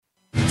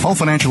All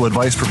financial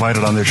advice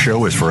provided on this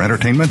show is for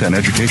entertainment and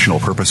educational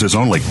purposes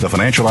only. The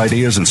financial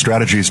ideas and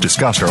strategies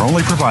discussed are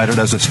only provided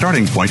as a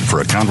starting point for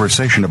a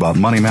conversation about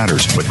money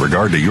matters. With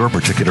regard to your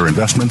particular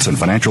investments and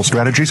financial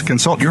strategies,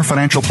 consult your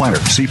financial planner,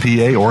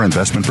 CPA, or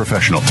investment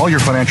professional. All your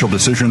financial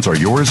decisions are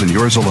yours and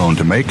yours alone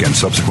to make, and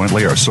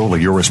subsequently are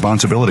solely your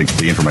responsibility.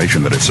 The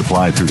information that is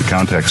supplied through the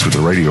context of the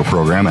radio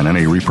program and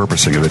any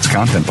repurposing of its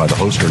content by the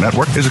host or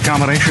network is a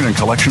combination and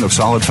collection of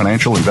solid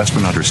financial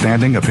investment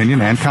understanding,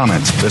 opinion, and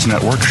comments. This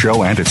network,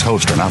 show, and its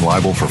host are not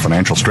liable for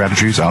financial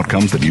strategies,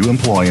 outcomes that you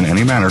employ in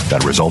any manner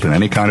that result in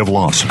any kind of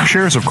loss.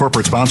 Shares of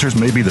corporate sponsors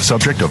may be the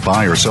subject of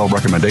buy or sell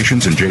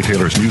recommendations in Jay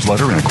Taylor's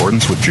newsletter in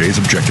accordance with Jay's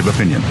objective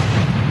opinion.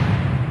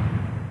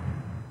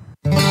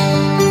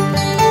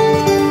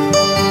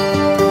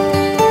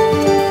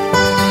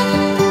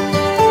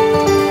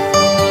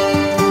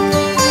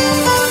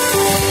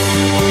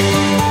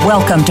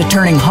 Welcome to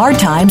Turning Hard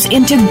Times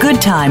into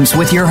Good Times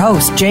with your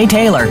host, Jay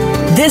Taylor.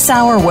 This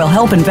hour will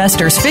help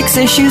investors fix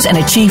issues and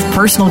achieve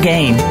personal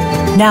gain.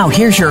 Now,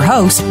 here's your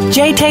host,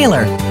 Jay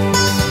Taylor.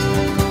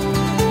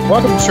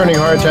 Welcome to Turning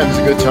Hard Times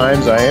into Good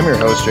Times. I am your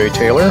host, Jay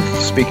Taylor,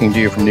 speaking to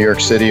you from New York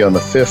City on the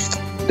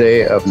 5th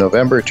day of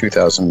November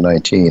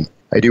 2019.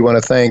 I do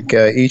want to thank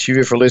each of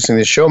you for listening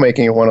to this show,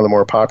 making it one of the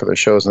more popular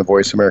shows in the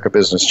Voice America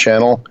Business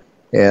Channel.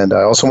 And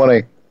I also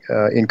want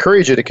to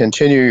encourage you to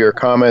continue your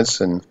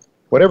comments and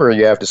whatever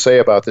you have to say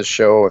about this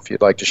show. If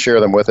you'd like to share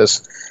them with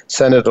us,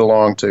 send it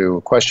along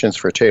to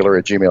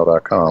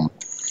questionsfortaylor@gmail.com.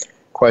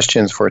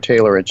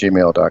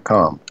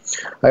 Questionsfortaylor@gmail.com.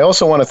 I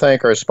also want to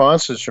thank our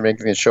sponsors for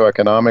making this show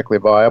economically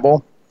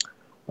viable.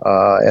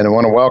 And I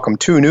want to welcome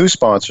two new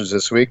sponsors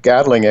this week,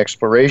 Gatling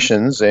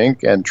Explorations,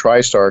 Inc. and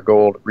TriStar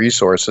Gold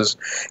Resources.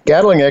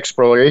 Gatling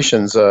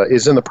Explorations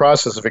is in the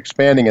process of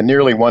expanding a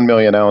nearly 1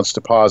 million ounce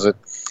deposit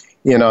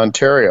in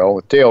Ontario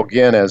with Dale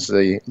Ginn as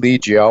the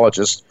lead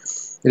geologist.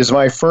 It is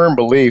my firm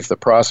belief the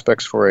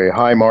prospects for a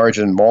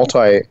high-margin,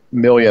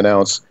 multi-million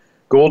ounce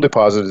gold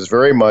deposit is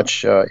very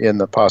much within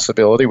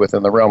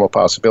the realm of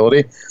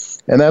possibility.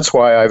 And that's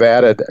why I've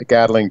added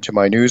Gatling to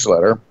my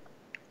newsletter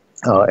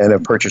and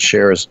have purchased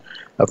shares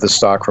of the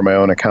stock for my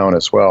own account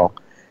as well.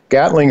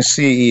 Gatling's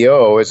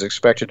CEO is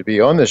expected to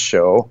be on this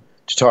show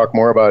to talk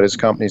more about his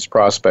company's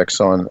prospects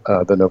on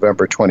the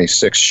November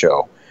 26th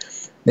show.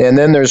 And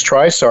then there's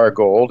TriStar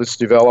Gold. It's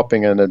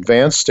developing an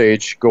advanced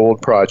stage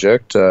gold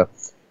project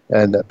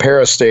in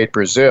Pará State,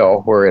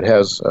 Brazil, where it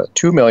has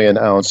 2 million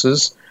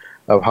ounces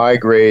of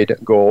high-grade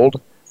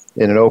gold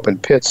in an open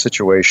pit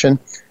situation.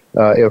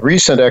 A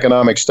recent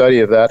economic study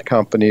of that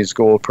company's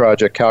gold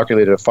project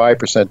calculated a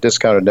 5%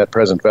 discounted net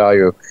present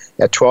value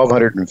at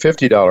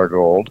 $1,250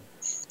 gold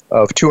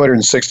of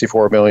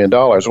 $264 million.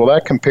 Well,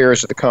 that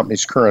compares to the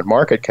company's current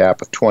market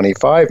cap of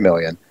 $25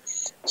 million.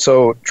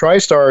 So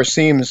TriStar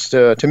seems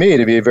to me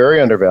to be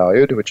very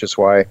undervalued, which is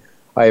why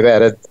I've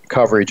added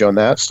coverage on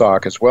that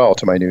stock as well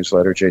to my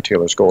newsletter, Jay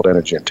Taylor's Gold,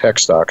 Energy, and Tech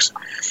Stocks.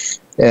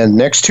 And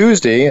next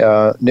Tuesday,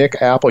 Nick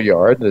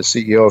Appleyard, the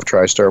CEO of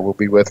TriStar, will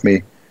be with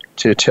me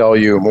to tell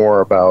you more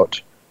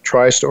about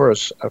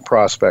TriStar's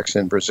prospects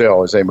in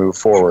Brazil as they move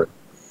forward.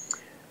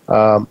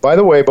 By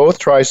the way, both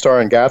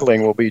TriStar and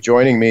Gatling will be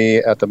joining me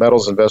at the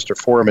Metals Investor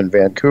Forum in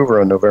Vancouver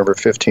on November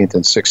 15th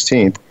and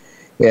 16th.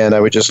 And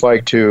I would just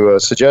like to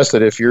suggest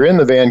that if you're in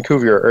the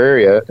Vancouver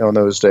area on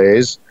those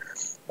days,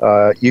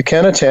 you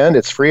can attend.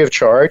 It's free of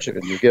charge,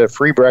 and you get a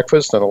free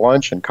breakfast and a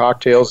lunch and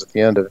cocktails at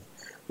the end of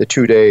the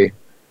two-day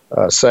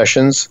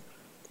sessions.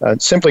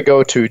 Simply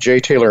go to Jay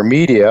Taylor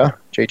Media,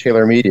 Jay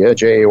Taylor Media,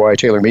 Jay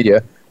Taylor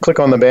Media. Click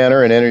on the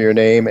banner and enter your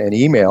name and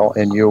email,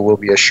 and you will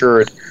be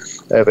assured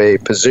of a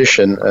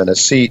position and a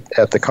seat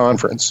at the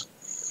conference.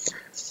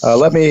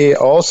 Let me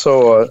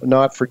also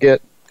not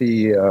forget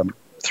the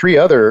three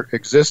other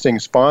existing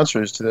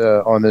sponsors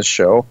on this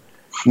show,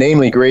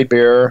 namely Great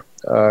Bear,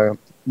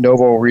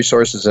 Novo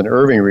Resources, and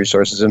Irving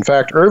Resources. In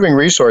fact, Irving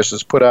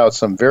Resources put out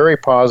some very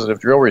positive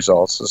drill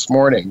results this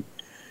morning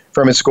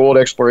from its gold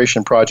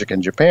exploration project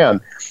in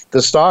Japan.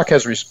 The stock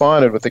has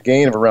responded with a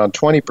gain of around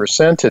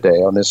 20%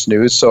 today on this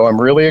news, so I'm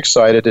really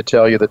excited to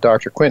tell you that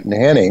Dr. Quinton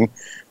Henning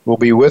will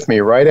be with me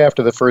right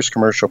after the first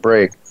commercial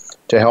break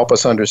to help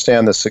us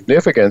understand the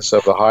significance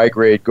of the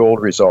high-grade gold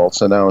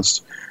results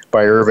announced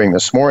by Irving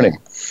this morning.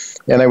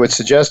 And I would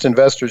suggest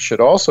investors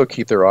should also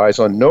keep their eyes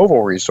on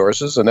Novo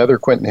Resources, another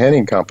Quinton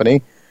Henning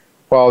company.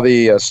 While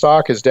the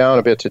stock is down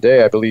a bit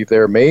today, I believe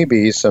there may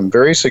be some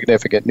very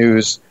significant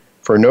news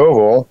for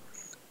Novo,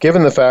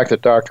 given the fact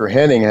that Dr.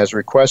 Henning has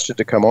requested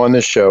to come on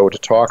this show to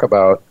talk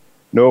about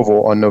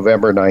Novo on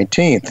November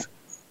 19th.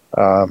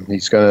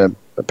 He's going to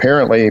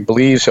apparently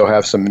believes he'll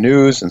have some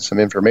news and some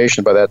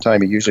information by that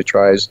time. He usually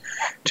tries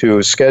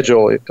to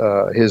schedule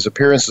his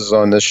appearances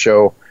on this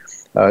show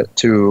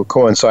to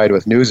coincide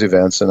with news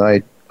events, and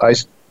I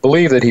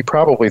believe that he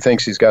probably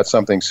thinks he's got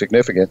something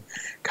significant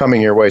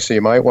coming your way, so you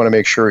might want to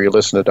make sure you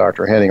listen to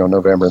Dr. Henning on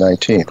November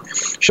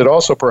 19th. Should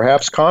also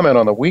perhaps comment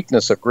on the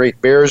weakness of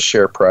Great Bear's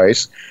share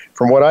price.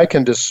 From what I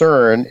can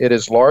discern, it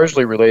is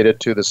largely related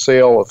to the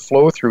sale of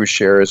flow-through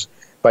shares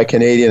by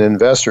Canadian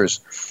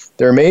investors.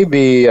 there may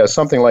be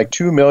something like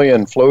 2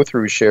 million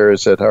flow-through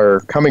shares that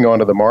are coming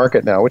onto the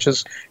market now, which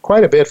is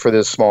quite a bit for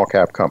this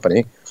small-cap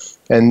company.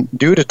 And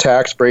due to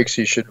tax breaks,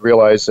 you should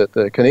realize that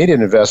the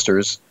Canadian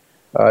investors,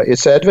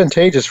 it's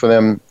advantageous for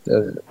them.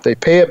 They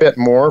pay a bit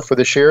more for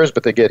the shares,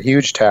 but they get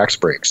huge tax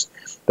breaks.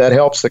 That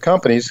helps the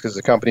companies because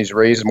the companies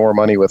raise more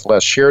money with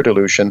less share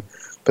dilution.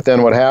 But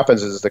then what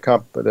happens is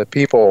the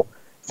people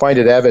find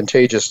it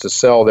advantageous to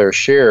sell their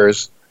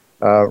shares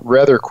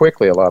rather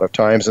quickly a lot of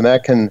times, and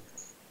that can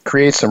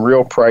create some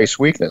real price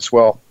weakness.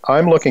 Well,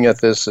 I'm looking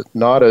at this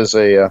not as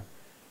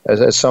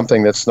as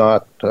something that's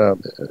not.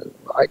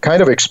 I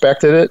kind of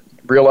expected it,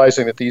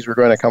 realizing that these were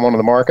going to come onto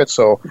the market.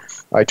 So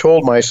I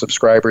told my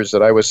subscribers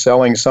that I was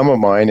selling some of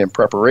mine in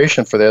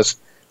preparation for this,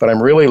 but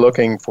I'm really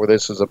looking for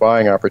this as a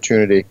buying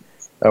opportunity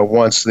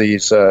once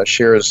these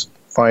shares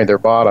find their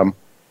bottom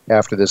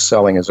after this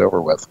selling is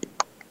over with.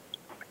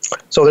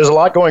 So there's a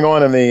lot going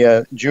on in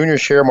the junior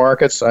share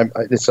markets.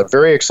 It's a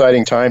very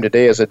exciting time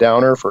today as a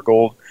downer for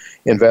gold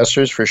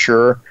investors for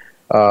sure,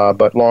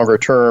 but longer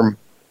term,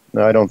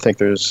 I don't think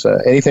there's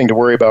anything to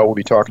worry about. We'll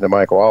be talking to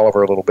Michael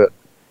Oliver a little bit,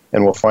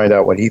 and we'll find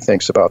out what he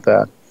thinks about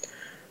that.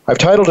 I've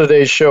titled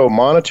today's show,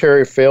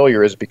 Monetary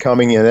Failure is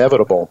Becoming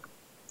Inevitable.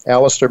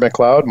 Alistair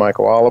McLeod,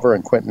 Michael Oliver,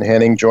 and Quentin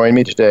Henning join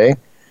me today.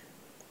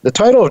 The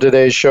title of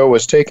today's show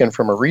was taken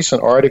from a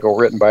recent article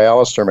written by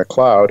Alistair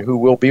McLeod, who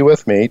will be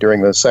with me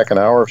during the second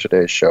hour of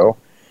today's show.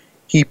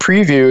 He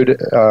previewed,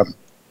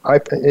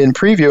 in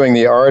previewing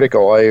the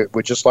article, I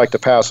would just like to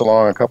pass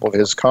along a couple of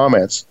his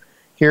comments.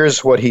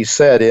 Here's what he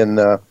said in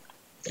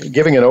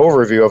giving an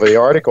overview of the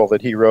article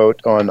that he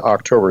wrote on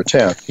October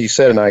 10th. He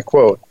said, and I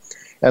quote,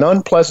 "An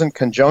unpleasant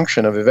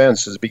conjunction of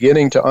events is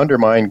beginning to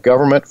undermine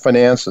government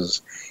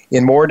finances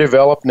in more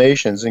developed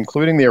nations,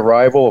 including the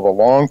arrival of a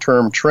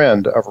long-term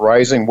trend of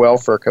rising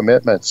welfare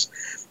commitments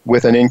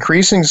with an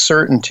increasing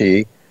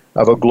certainty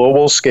of a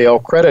global-scale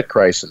credit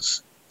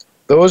crisis.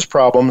 Those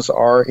problems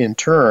are, in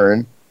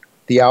turn,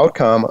 the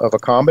outcome of a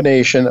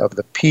combination of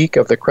the peak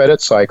of the credit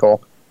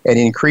cycle and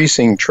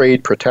increasing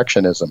trade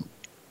protectionism.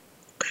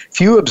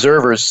 Few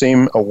observers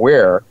seem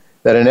aware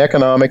that an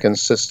economic and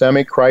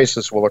systemic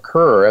crisis will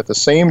occur at the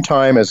same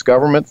time as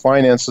government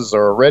finances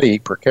are already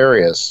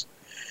precarious.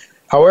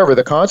 However,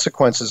 the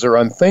consequences are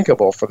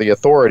unthinkable for the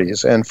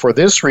authorities, and for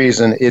this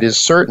reason, it is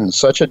certain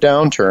such a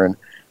downturn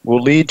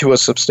will lead to a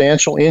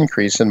substantial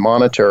increase in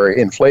monetary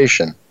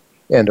inflation."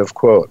 End of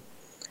quote.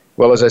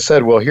 Well, as I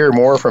said, we'll hear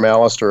more from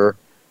Alistair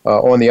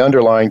on the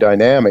underlying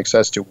dynamics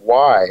as to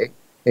why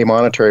a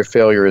monetary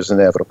failure is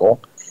inevitable.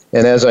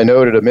 And as I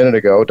noted a minute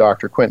ago,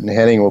 Dr. Quentin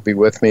Henning will be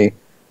with me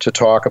to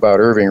talk about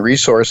Irving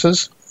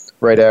Resources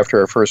right after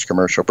our first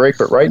commercial break.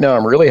 But right now,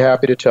 I'm really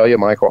happy to tell you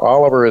Michael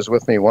Oliver is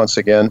with me once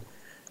again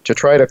to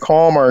try to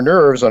calm our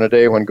nerves on a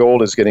day when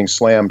gold is getting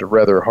slammed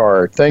rather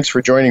hard. Thanks for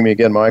joining me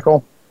again,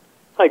 Michael.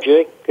 Hi,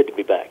 Jay. Good to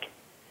be back.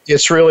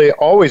 It's really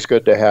always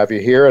good to have you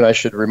here, and I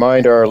should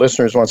remind our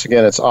listeners once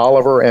again, it's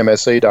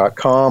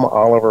olivermsa.com,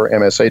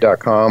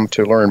 olivermsa.com,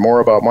 to learn more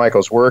about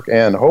Michael's work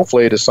and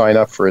hopefully to sign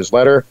up for his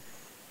letter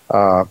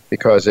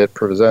because it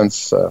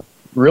presents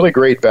really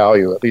great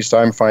value. At least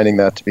I'm finding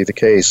that to be the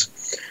case.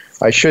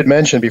 I should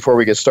mention before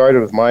we get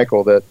started with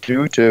Michael that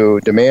due to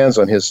demands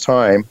on his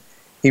time,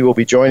 he will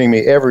be joining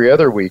me every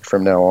other week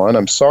from now on.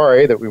 I'm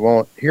sorry that we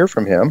won't hear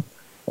from him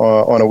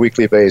on a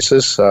weekly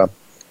basis,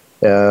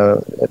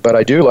 but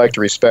I do like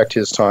to respect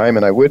his time,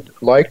 and I would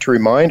like to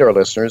remind our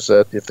listeners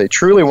that if they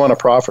truly want to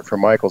profit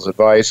from Michael's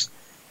advice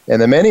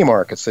and the many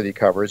markets that he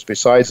covers,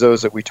 besides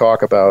those that we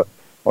talk about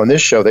on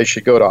this show, they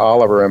should go to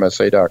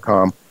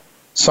olivermsa.com,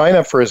 sign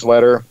up for his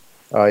letter.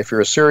 If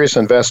you're a serious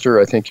investor,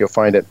 I think you'll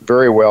find it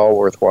very well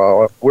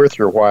worth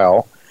your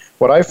while.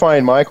 What I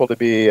find Michael to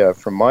be,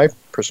 from my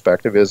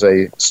perspective, is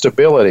a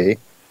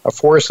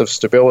force of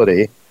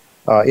stability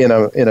in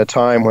a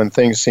time when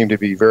things seem to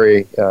be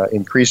very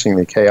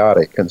increasingly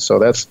chaotic, and so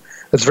that's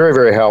very,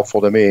 very helpful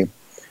to me.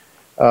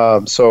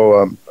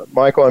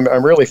 Michael,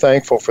 I'm really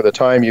thankful for the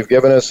time you've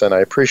given us, and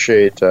I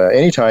appreciate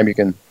any time you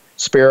can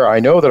spare. I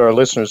know that our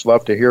listeners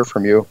love to hear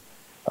from you,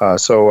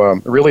 so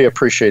really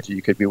appreciate that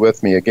you could be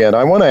with me again.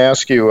 I want to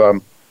ask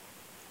you.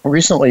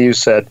 Recently, you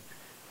said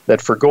that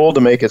for gold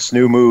to make its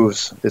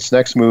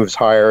next moves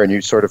higher, and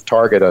you sort of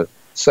target a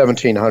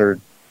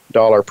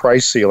 $1,700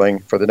 price ceiling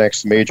for the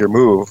next major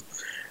move.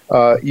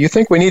 You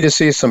think we need to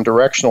see some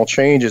directional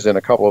changes in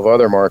a couple of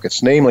other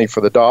markets, namely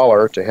for the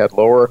dollar to head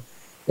lower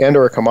and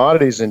or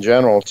commodities in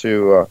general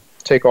to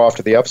take off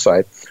to the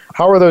upside.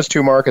 How are those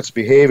two markets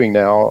behaving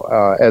now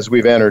as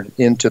we've entered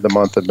into the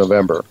month of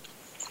November?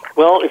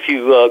 Well, if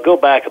you go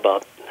back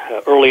about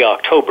early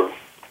October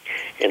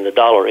in the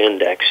dollar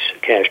index,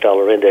 cash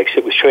dollar index,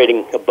 it was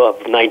trading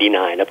above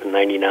 99, up in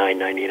 99,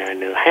 99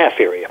 and a half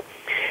area.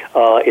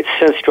 It's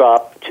since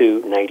dropped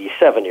to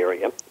 97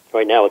 area.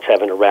 Right now it's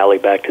having a rally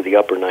back to the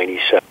upper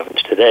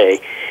 97s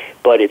today,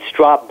 but it's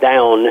dropped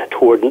down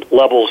toward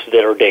levels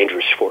that are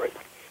dangerous for it,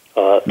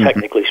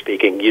 technically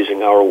speaking,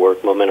 using our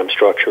work, momentum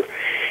structure.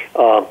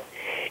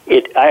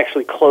 It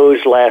actually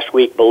closed last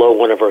week below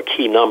one of our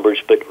key numbers,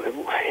 but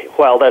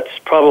while that's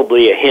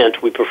probably a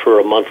hint, we prefer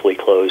a monthly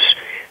close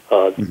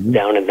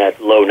down in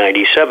that low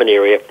 97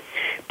 area.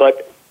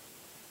 But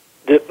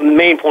the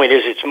main point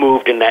is it's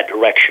moved in that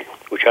direction,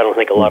 which I don't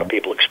think a lot of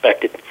people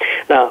expected.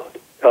 Now,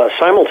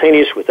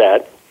 simultaneous with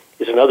that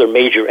is another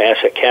major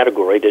asset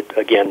category that,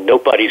 again,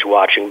 nobody's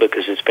watching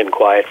because it's been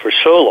quiet for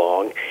so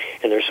long,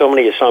 and there's so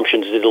many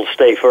assumptions that it'll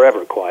stay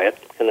forever quiet,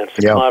 and that's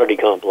the commodity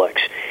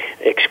complex,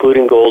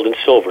 excluding gold and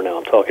silver. Now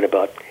I'm talking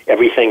about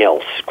everything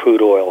else,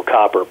 crude oil,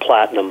 copper,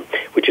 platinum,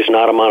 which is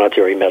not a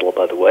monetary metal,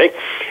 by the way,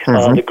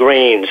 the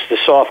grains, the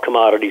soft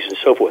commodities, and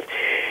so forth.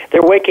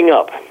 They're waking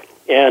up.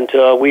 And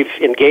we've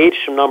engaged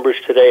some numbers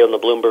today on the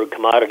Bloomberg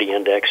Commodity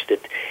Index that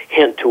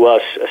hint to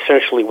us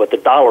essentially what the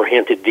dollar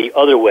hinted the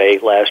other way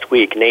last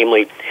week,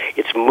 namely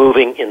it's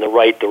moving in the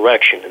right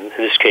direction, in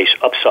this case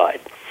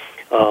upside.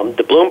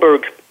 The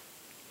Bloomberg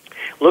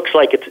looks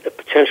like it's a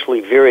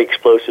potentially very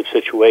explosive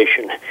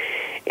situation,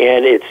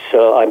 and it's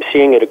I'm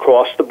seeing it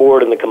across the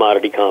board in the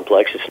commodity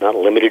complex. It's not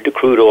limited to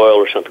crude oil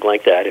or something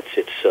like that.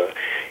 It's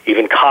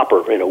even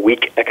copper in a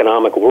weak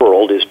economic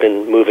world has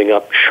been moving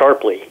up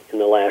sharply in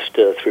the last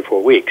 3 or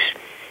 4 weeks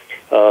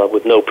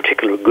with no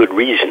particular good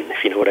reason,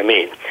 if you know what I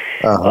mean.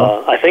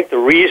 I think the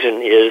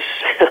reason is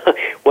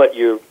what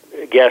your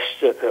guest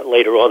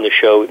later on the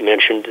show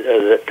mentioned,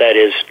 that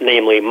is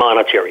namely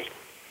monetary.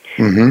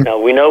 Now,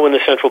 we know when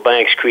the central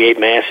banks create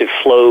massive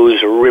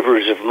flows or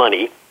rivers of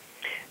money,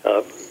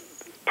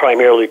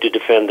 primarily to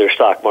defend their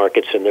stock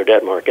markets and their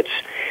debt markets,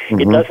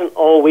 it doesn't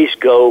always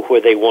go where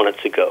they want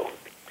it to go.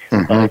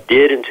 It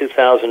did in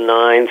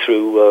 2009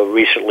 through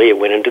recently it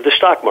went into the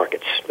stock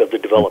markets of the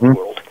developed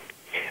world.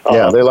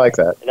 Yeah, they like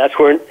that. And that's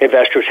where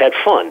investors had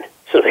fun,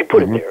 so they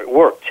put it there. It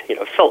worked. It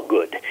felt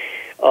good.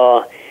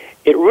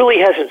 It really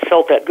hasn't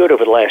felt that good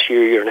over the last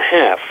year and a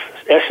half.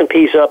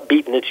 S&P's up,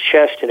 beating its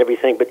chest and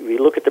everything, but if you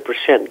look at the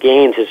percent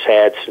gains it's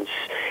had since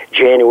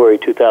January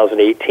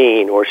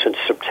 2018 or since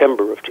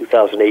September of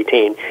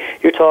 2018,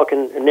 you're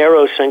talking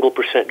narrow single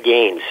percent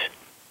gains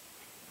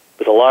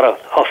with a lot of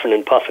huffing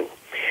and puffing.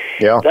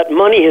 Yeah. That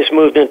money has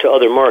moved into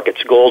other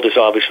markets. Gold is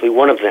obviously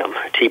one of them.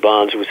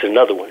 T-bonds was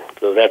another one,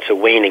 so that's a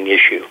waning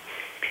issue.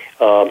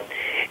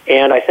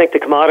 And I think the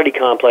commodity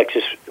complex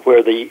is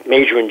where the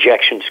major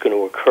injection is going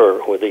to occur,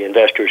 where the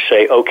investors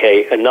say,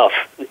 okay, enough.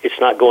 It's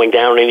not going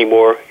down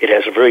anymore. It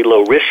has a very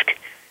low risk.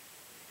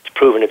 It's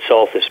proven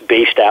itself as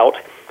based out,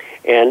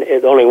 and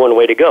it's only one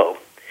way to go.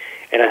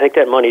 And I think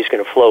that money is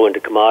going to flow into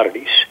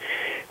commodities,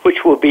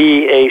 which will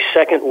be a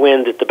second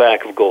wind at the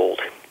back of gold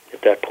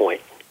at that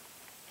point,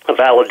 a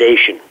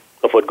validation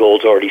of what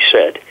gold's already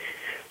said.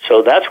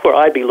 So that's where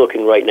I'd be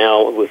looking right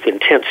now with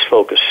intense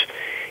focus,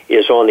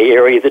 is on the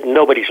area that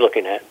nobody's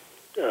looking at,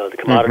 the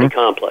commodity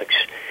complex.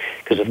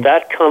 Because if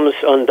that comes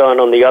undone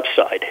on the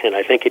upside, and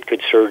I think it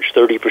could surge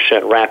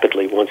 30%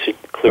 rapidly once it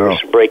clears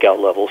some breakout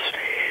levels,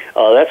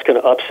 that's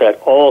going to upset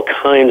all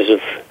kinds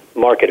of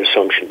market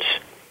assumptions,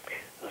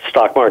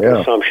 stock market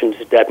assumptions,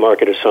 debt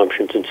market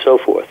assumptions, and so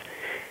forth.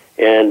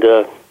 And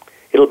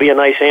it'll be a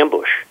nice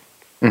ambush.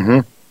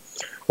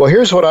 Well,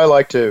 here's what I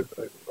like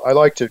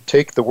to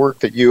take the work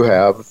that you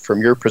have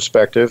from your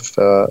perspective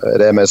at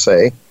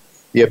MSA,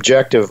 the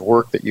objective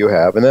work that you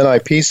have, and then I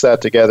piece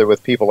that together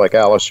with people like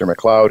Alistair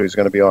McLeod, who's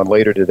going to be on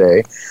later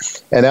today.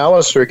 And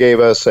Alistair gave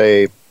us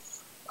a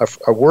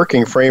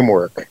working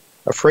framework,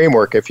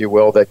 if you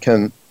will, that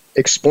can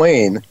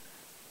explain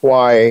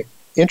why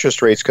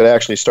interest rates could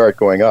actually start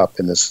going up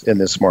in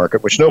this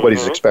market, which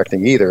nobody's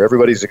expecting either.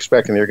 Everybody's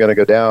expecting they're going to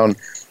go down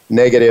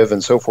negative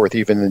and so forth,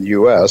 even in the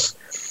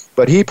U.S.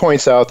 But he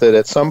points out that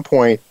at some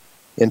point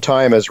in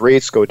time, as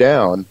rates go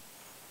down,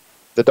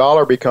 the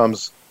dollar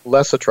becomes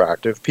less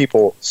attractive.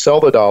 People sell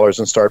the dollars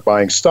and start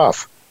buying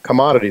stuff,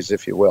 commodities,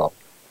 if you will.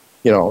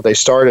 They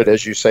started,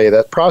 as you say,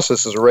 that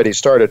process has already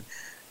started.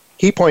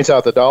 He points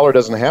out the dollar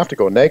doesn't have to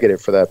go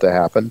negative for that to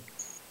happen,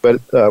 but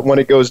when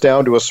it goes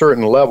down to a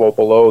certain level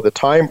below the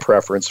time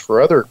preference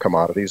for other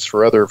commodities,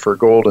 for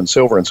gold and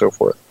silver and so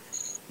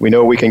forth, we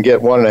know we can get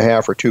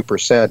 1.5 or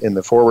 2% in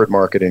the forward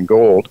market in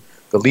gold.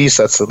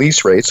 That's the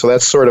lease rate, so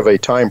that's sort of a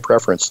time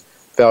preference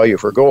value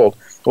for gold.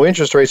 Well,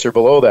 interest rates are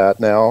below that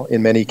now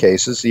in many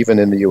cases, even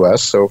in the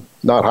U.S., so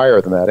not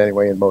higher than that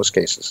anyway in most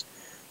cases,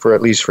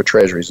 at least for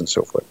treasuries and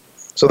so forth.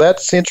 So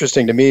that's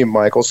interesting to me,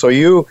 Michael. So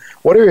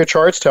what are your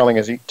charts telling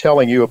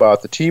you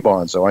about the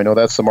T-bonds, though? I know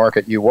that's the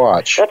market you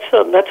watch.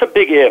 That's a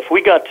big if.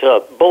 We got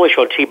bullish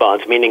on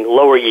T-bonds, meaning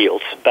lower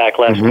yields, back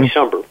last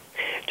December.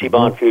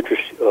 T-bond futures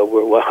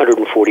were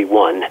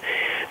 141.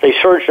 They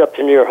surged up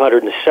to near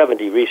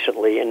 170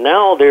 recently, and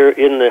now they're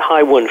in the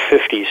high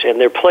 150s, and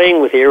they're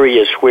playing with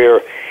areas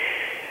where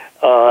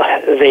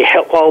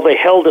while they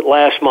held it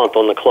last month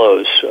on the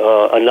close,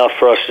 enough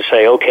for us to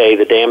say, okay,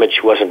 the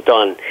damage wasn't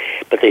done,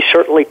 but they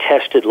certainly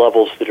tested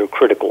levels that are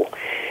critical.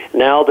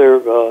 Now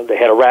they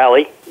had a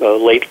rally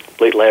late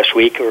last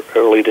week or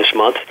early this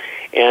month,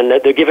 and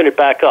they're giving it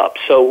back up.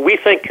 So we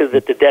think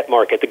that the debt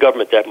market, the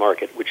government debt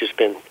market, which has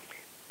been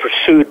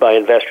pursued by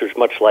investors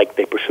much like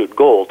they pursued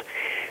gold,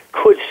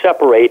 could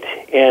separate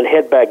and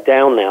head back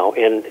down now,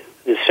 and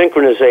the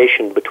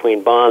synchronization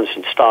between bonds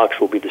and stocks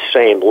will be the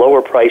same.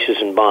 Lower prices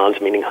in bonds,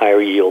 meaning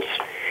higher yields,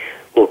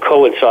 will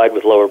coincide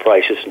with lower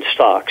prices in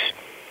stocks.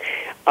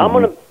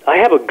 I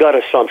have a gut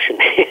assumption.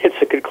 It's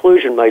a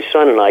conclusion my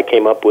son and I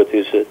came up with,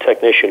 who's a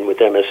technician with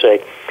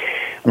MSA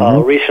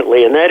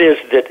recently, and that is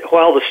that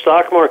while the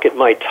stock market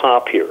might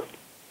top here,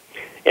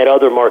 and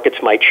other markets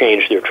might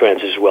change their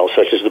trends as well,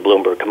 such as the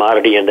Bloomberg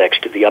Commodity Index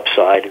to the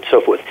upside and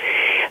so forth,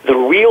 the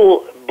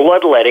real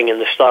bloodletting in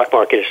the stock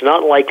market is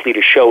not likely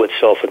to show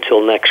itself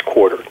until next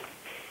quarter.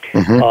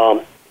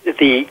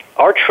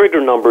 Our trigger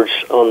numbers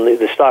on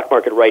the stock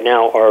market right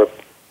now are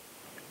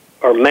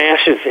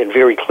massive and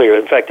very clear.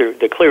 In fact, they're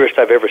the clearest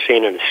I've ever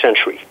seen in a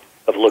century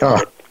of looking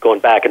at going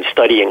back and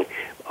studying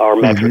our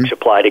metrics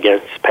applied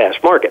against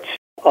past markets.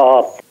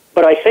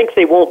 But I think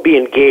they won't be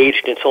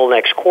engaged until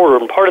next quarter,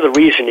 and part of the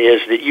reason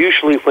is that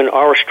usually when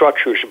our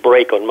structures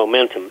break on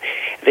momentum,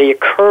 they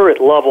occur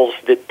at levels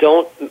that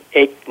don't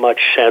make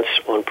much sense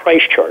on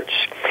price charts.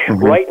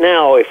 Right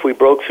now, if we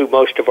broke through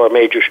most of our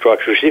major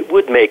structures, it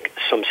would make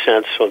some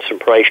sense on some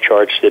price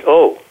charts that,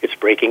 it's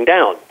breaking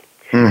down.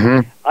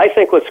 I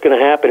think what's going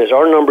to happen is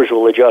our numbers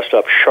will adjust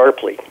up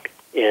sharply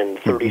in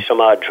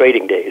 30-some-odd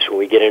trading days when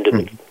we get into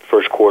the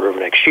first quarter of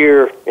next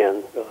year,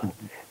 and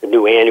the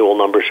new annual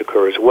numbers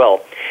occur as well,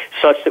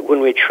 such that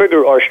when we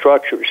trigger our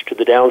structures to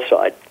the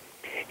downside,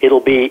 it'll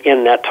be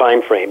in that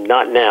time frame,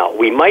 not now.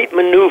 We might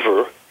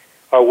maneuver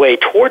our way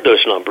toward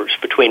those numbers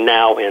between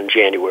now and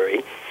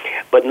January,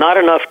 but not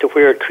enough to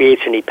where it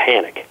creates any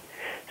panic.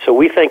 So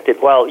we think that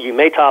while you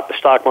may top the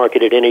stock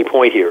market at any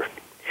point here,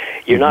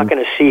 you're not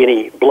going to see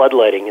any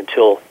bloodletting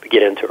until we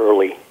get into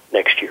early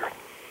next year.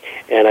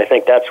 And I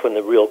think that's when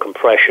the real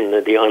compression,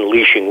 the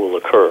unleashing will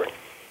occur.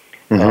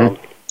 All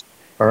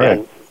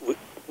right.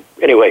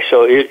 Anyway,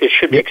 so it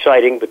should be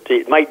exciting, but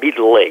it might be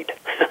delayed.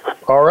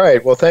 All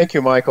right. Well, thank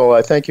you, Michael.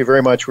 Thank you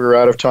very much. We're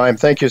out of time.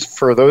 Thank you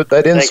for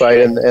that insight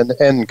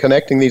and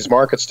connecting these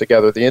markets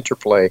together, the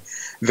interplay.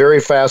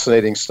 Very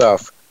fascinating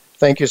stuff.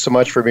 Thank you so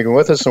much for being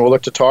with us, and we'll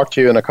look to talk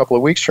to you in a couple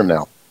of weeks from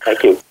now.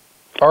 Thank you.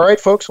 All right,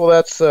 folks. Well,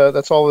 that's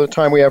all the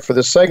time we have for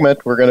this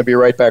segment. We're going to be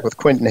right back with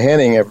Quinton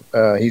Henning.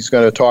 He's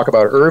going to talk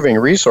about Irving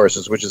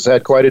Resources, which has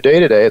had quite a day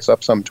today. It's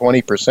up some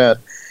 20%,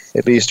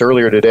 at least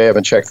earlier today. I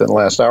haven't checked in the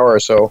last hour or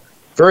so.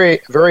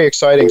 Very, very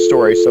exciting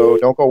story, so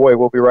don't go away.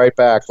 We'll be right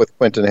back with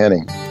Quinton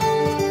Henning.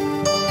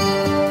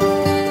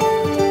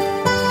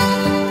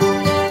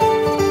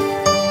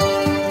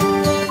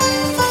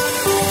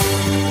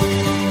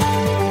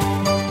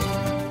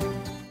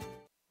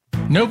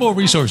 Novo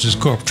Resources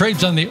Corp.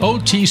 trades on the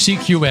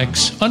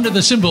OTCQX under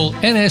the symbol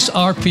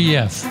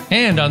NSRPF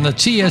and on the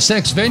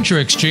TSX Venture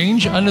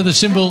Exchange under the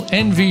symbol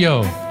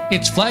NVO.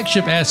 Its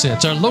flagship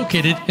assets are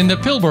located in the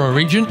Pilbara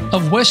region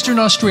of Western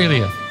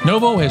Australia.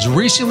 Novo has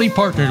recently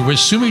partnered with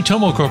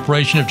Sumitomo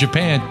Corporation of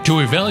Japan to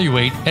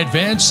evaluate,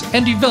 advance,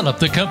 and develop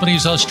the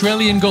company's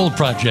Australian gold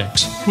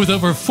projects. With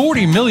over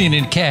 $40 million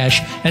in cash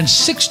and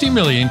 $60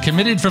 million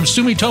committed from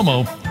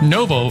Sumitomo,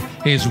 Novo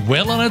is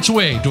well on its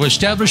way to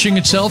establishing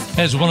itself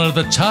as one of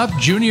the top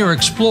junior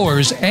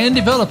explorers and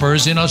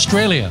developers in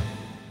Australia.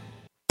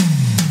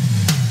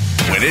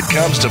 When it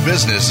comes to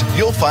business,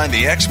 you'll find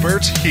the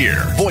experts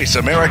here. Voice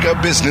America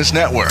Business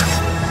Network.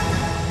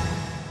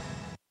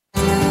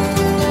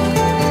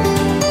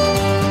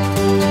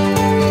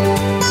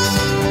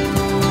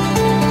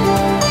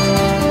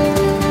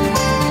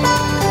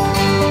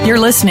 You're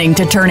listening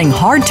to Turning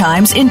Hard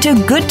Times into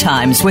Good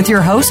Times with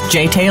your host,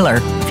 Jay Taylor.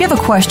 If you have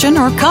a question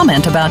or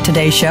comment about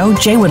today's show,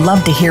 Jay would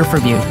love to hear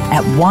from you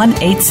at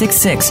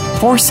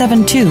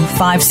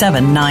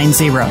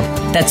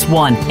 1-866-472-5790. That's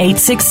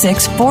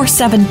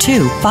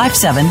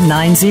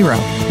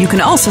 1-866-472-5790. You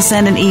can also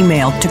send an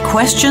email to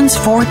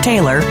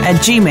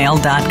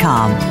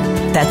questionsfortaylor@gmail.com.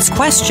 That's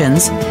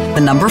questions,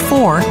 the number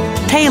 4,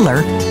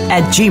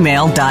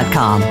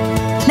 Taylor@gmail.com.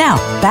 Now,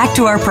 back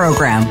to our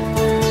program.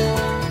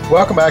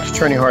 Welcome back to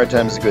Turning Hard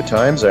Times to Good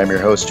Times. I'm your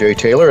host, Jay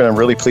Taylor, and I'm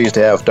really pleased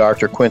to have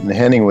Dr. Quinton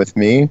Henning with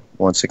me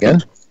once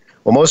again.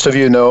 Well, most of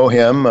you know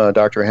him,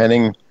 Dr.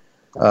 Henning,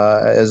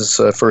 as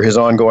for his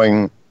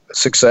ongoing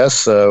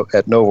success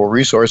at Novo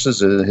Resources,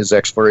 his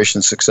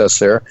exploration success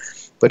there.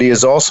 But he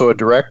is also a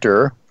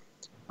director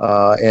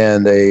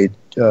and an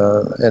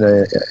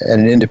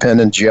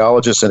independent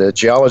geologist, and a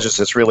geologist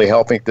that's really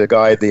helping to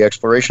guide the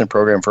exploration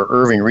program for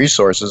Irving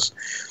Resources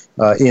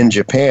in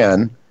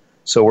Japan.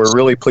 So we're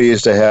really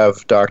pleased to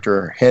have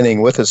Dr.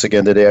 Henning with us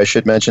again today. I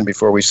should mention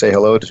before we say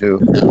hello to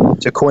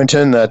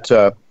Quinton that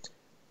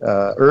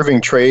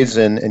Irving trades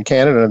in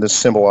Canada under the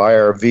symbol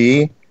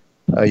IRV.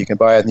 You can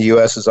buy it in the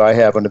U.S. as I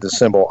have under the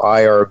symbol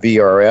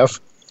IRVRF.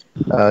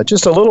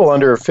 Just a little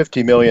under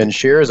 50 million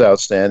shares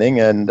outstanding,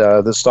 and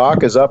the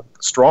stock is up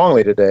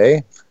strongly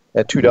today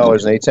at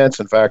 $2.08.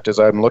 In fact, as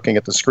I'm looking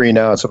at the screen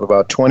now, it's up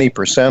about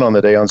 20% on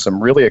the day on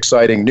some really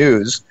exciting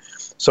news.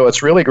 So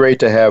it's really great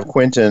to have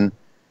Quinton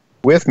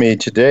with me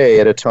today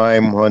at a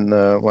time when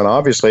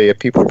obviously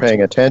people are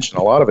paying attention,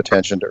 a lot of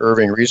attention to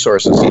Irving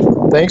Resources.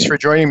 Thanks for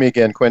joining me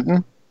again,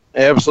 Quinton.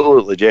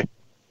 Absolutely, Jay.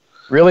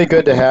 Really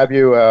good to have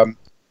you.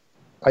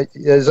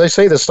 As I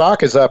say, the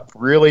stock is up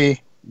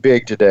really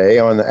big today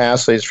on the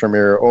assays from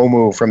the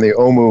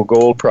Omu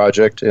Gold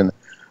Project in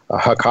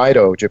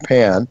Hokkaido,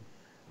 Japan.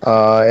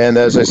 And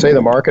as I say,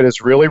 the market has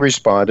really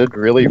responded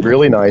really,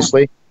 really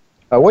nicely.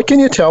 What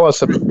can you tell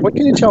us? What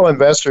can you tell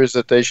investors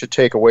that they should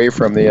take away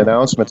from the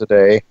announcement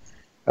today,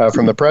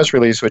 from the press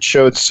release, which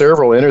showed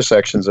several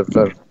intersections of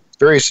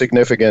very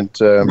significant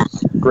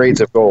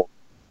grades of gold?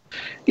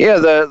 Yeah,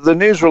 the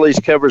news release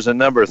covers a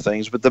number of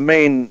things, but the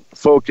main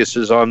focus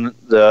is on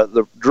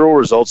the drill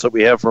results that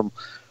we have from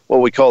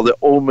what we call the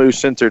Omu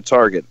Center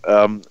target.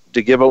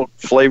 To give a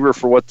flavor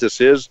for what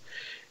this is,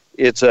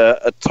 it's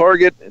a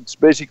target. It's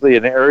basically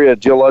a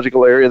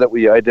geological area that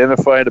we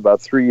identified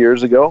about 3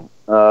 years ago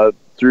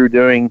through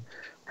doing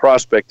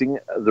prospecting.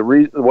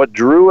 What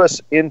drew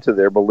us into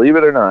there, believe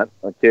it or not,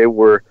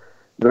 were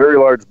very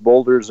large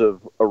boulders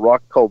of a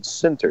rock called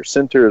sinter.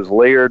 Sinter is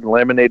layered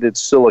laminated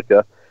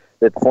silica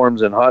that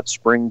forms in hot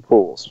spring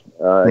pools.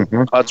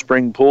 Hot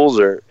spring pools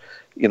are,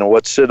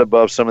 what sit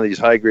above some of these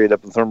high-grade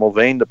epithermal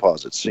vein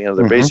deposits.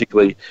 They're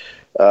basically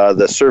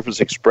the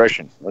surface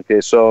expression.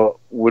 So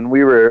when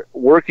we were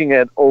working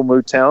at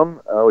Omu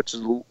Town, which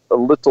is a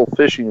little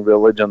fishing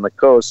village on the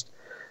coast,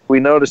 we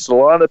noticed a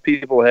lot of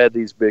people had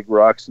these big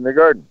rocks in their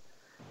garden.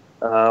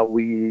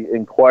 We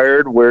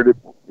inquired where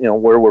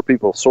were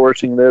people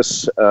sourcing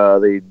this.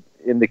 They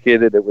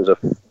indicated it was a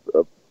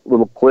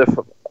little cliff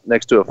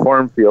next to a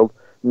farm field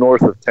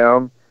north of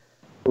town.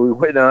 We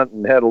went out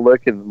and had a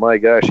look, and my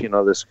gosh,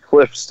 this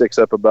cliff sticks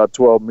up about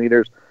 12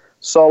 meters,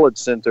 solid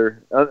sinter,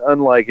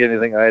 unlike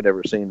anything I had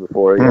ever seen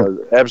before.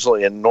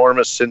 Absolutely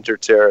enormous sinter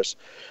terrace.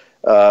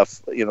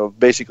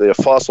 Basically a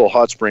fossil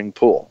hot spring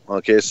pool.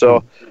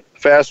 So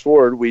fast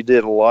forward, we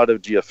did a lot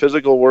of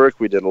geophysical work,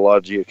 we did a lot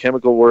of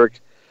geochemical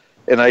work,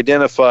 and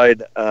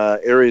identified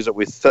areas that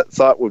we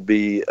thought would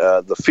be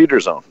the feeder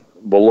zone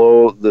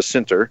below the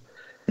sinter.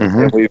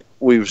 And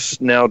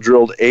we've now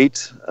drilled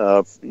 8,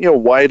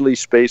 widely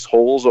spaced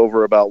holes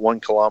over about 1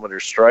 kilometer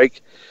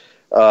strike.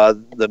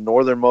 The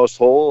northernmost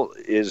hole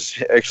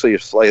is actually, I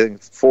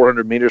think,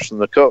 400 meters from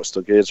the coast.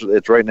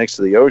 It's right next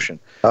to the ocean.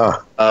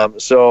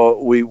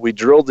 So we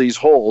drilled these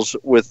holes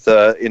with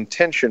the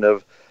intention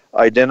of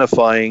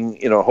identifying,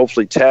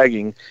 hopefully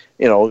tagging.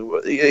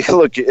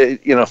 Look,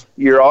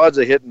 your odds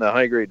of hitting a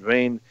high grade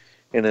vein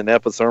in an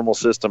epithermal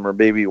system are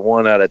maybe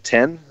 1 out of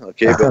 10.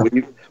 But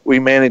we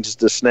managed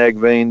to snag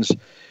veins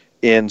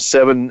in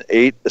 7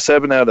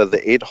 out of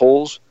the 8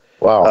 holes.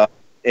 Wow.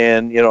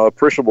 And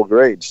appreciable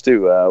grades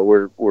too.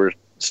 We're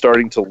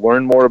starting to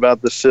learn more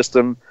about the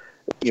system.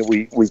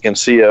 We can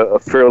see a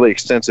fairly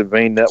extensive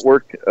vein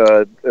network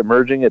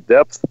emerging at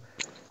depth.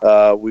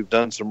 We've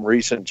done some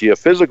recent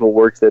geophysical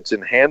work that's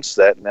enhanced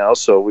that now.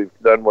 So we've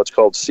done what's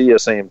called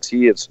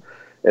CSAMT. It's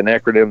an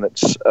acronym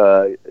that's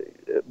a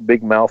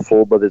big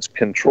mouthful, but it's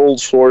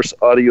Controlled Source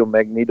Audio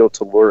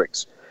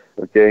Magnetotellurics.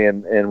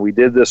 And we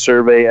did this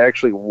survey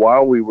actually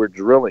while we were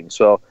drilling.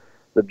 So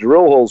the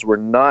drill holes were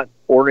not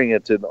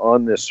oriented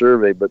on this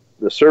survey, but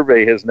the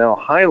survey has now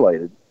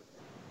highlighted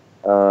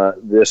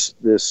this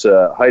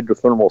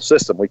hydrothermal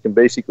system. We can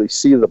basically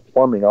see the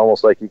plumbing,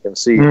 almost like you can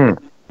see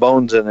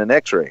bones in an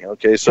X-ray.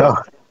 So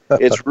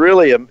it's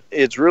really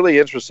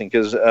interesting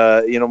because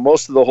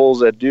most of the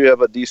holes that do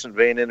have a decent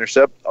vein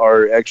intercept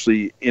are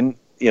actually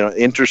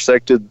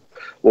intersected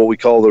what we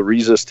call the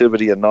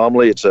resistivity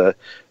anomaly. It's a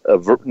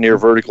near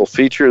vertical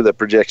feature that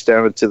projects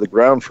down into the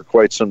ground for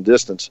quite some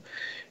distance.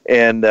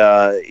 And,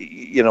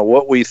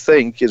 what we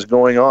think is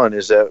going on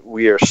is that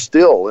we are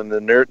still in the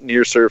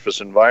near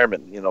surface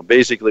environment.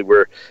 Basically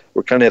we're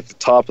kind of at the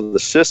top of the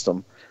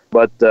system,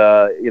 but,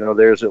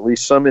 there's at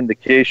least some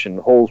indication.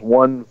 Holes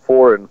 1,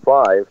 4, and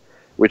 5,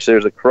 which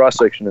there's a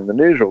cross-section in the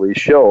news release,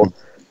 show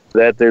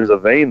that there's a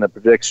vein that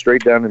projects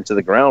straight down into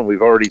the ground.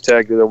 We've already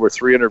tagged it over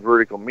 300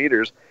 vertical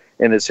meters,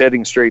 and it's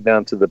heading straight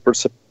down to the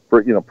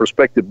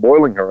prospective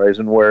boiling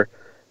horizon, where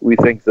we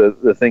think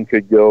the thing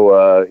could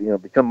go,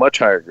 become much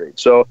higher grade.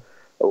 So,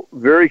 a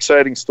very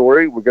exciting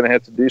story. We're going to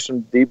have to do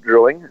some deep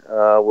drilling.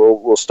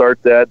 We'll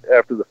start that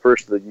after the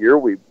first of the year.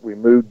 We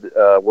moved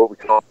what we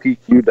call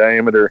PQ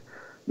diameter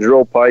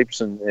drill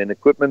pipes and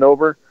equipment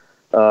over.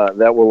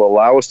 That will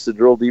allow us to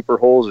drill deeper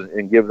holes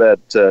and give that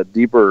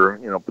deeper,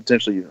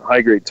 potentially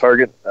high grade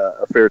target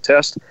a fair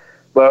test.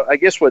 But I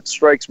guess what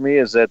strikes me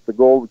is that the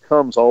gold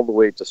comes all the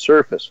way to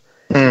surface.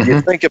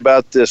 You think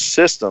about this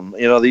system,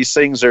 these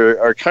things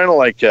are kind of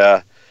like,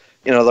 they're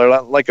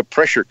like a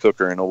pressure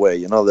cooker in a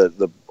way.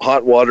 The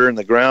hot water in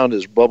the ground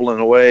is bubbling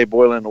away,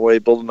 boiling away,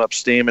 building up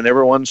steam, and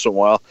every once in a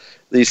while,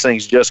 these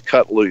things just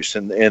cut loose.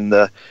 And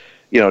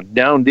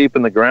down deep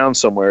in the ground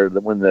somewhere,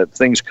 when the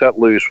things cut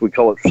loose, we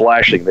call it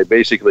flashing. They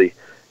basically,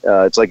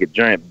 it's like a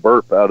giant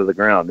burp out of the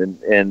ground.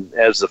 And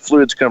as the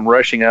fluids come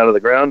rushing out of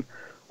the ground,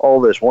 all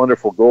this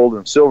wonderful gold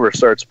and silver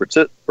starts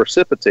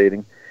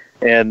precipitating.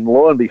 And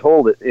lo and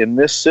behold, in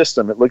this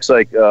system, it looks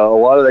like a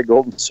lot of that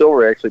gold and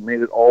silver actually made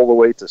it all the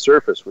way to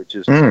surface, which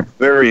is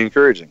very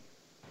encouraging.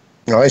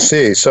 I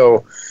see.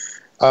 So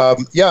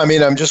I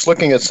mean, I'm just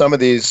looking at some of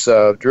these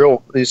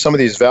some of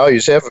these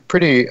values. They have a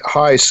pretty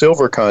high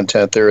silver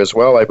content there as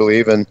well, I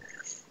believe. And,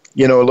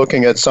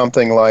 looking at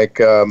something like,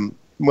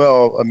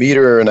 1.5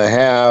 meters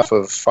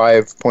of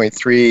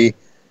 5.3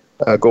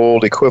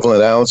 gold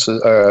equivalent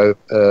ounces,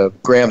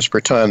 grams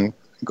per ton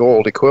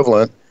gold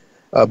equivalent.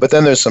 But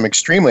then there's some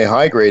extremely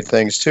high grade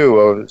things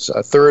too.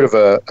 A third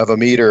of a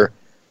meter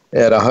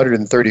at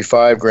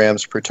 135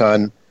 grams per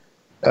ton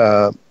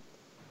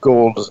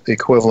gold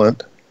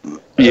equivalent.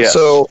 Yes.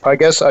 So I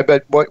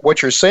bet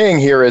what you're saying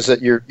here is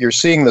that you're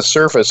seeing the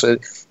surface.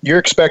 You're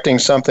expecting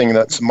something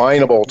that's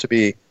mineable to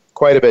be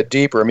quite a bit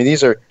deeper. I mean,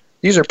 these are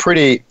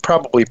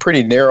probably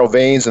pretty narrow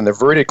veins, and they're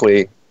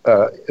vertically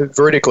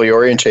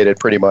orientated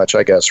pretty much,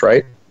 I guess,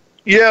 right?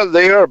 Yeah,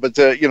 they are, but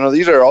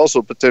these are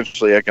also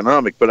potentially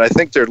economic. But I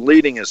think they're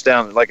leading us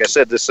down. Like I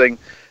said, this thing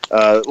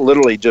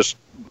literally just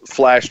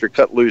flashed or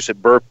cut loose.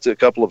 It burped a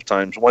couple of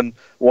times. One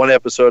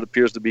episode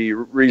appears to be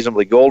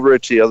reasonably gold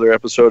rich. The other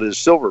episode is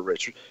silver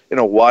rich.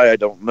 Why, I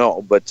don't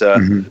know. But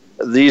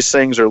these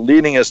things are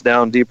leading us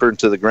down deeper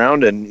into the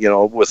ground, and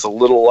with a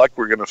little luck,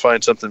 we're going to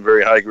find something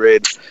very high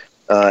grade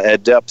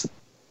at depth.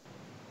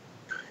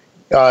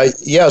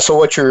 So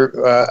what do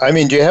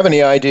you have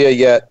any idea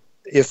yet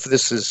if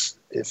this is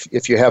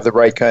if you have the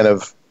right kind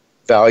of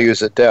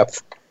values at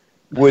depth?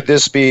 Would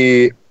this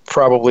be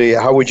probably,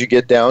 how would you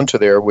get down to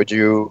there?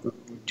 Do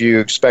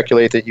you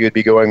speculate that you'd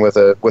be going with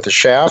a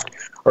shaft,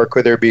 or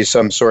could there be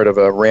some sort of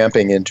a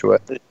ramping into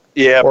it?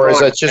 Yeah, or is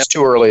that just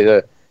too early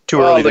to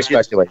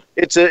speculate?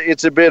 It's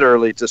a bit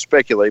early to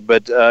speculate,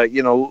 but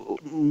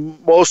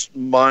most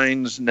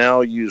mines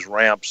now use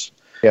ramps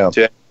to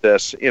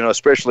access.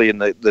 Especially in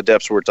the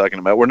depths we're talking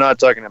about. We're not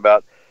talking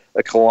about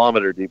a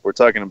kilometer deep. We're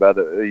talking about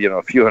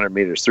a few hundred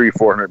meters,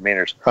 300-400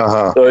 meters.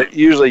 So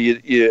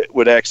usually you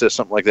would access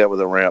something like that with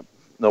a ramp,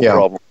 no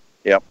problem.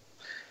 Yeah.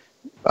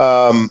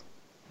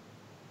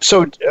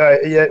 So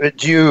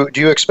do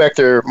you expect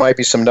there might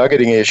be some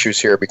nuggeting issues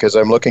here? Because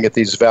I'm looking at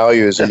these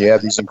values, and you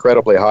have these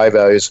incredibly high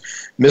values.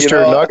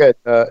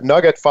 Mr.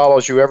 Nugget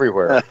follows you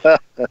everywhere.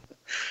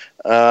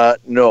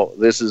 No,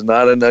 this is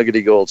not a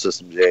nuggety gold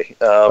system, Jay.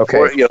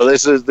 Okay.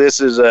 This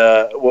is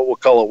what we'll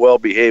call a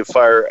well-behaved,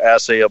 fire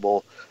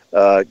assayable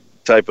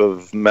type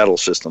of metal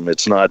system.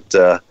 It's not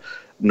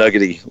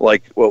nuggety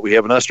like what we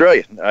have in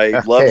Australia. I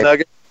love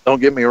nuggets. Don't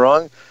get me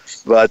wrong,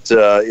 but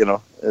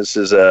this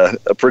is a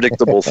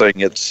predictable thing.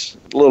 It's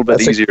a little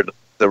bit easier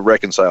to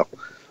reconcile.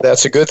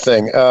 That's a good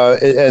thing.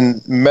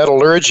 And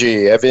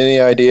metallurgy, have any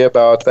idea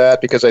about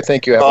that? Because I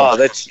think you have.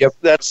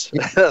 That's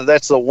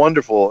the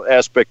wonderful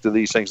aspect of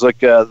these things. Look,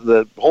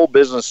 the whole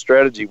business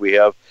strategy we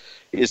have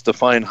is to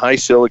find high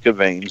silica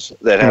veins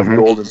that have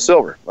gold and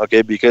silver.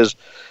 Okay, because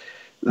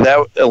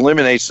that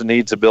eliminates the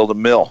need to build a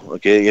mill.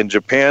 Okay, in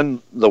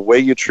Japan, the way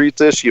you treat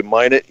this, you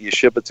mine it, you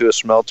ship it to a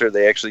smelter.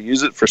 They actually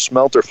use it for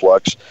smelter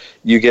flux.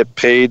 You get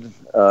paid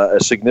a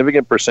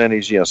significant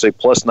percentage, say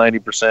plus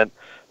 90%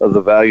 of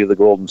the value of the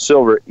gold and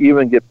silver.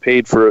 Even get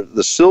paid for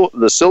the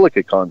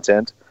silica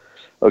content.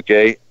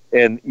 Okay,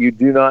 and you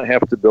do not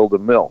have to build a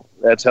mill.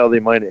 That's how they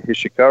mine at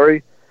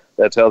Hishikari.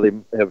 That's how they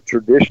have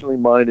traditionally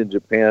mined in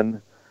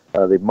Japan.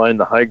 They've mined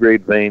the high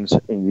grade veins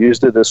and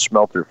used it as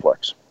smelter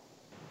flux.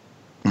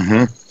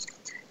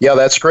 Yeah,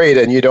 that's great.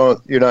 And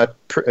you're not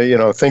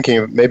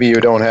thinking maybe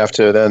you don't have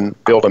to then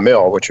build a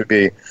mill, which would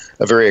be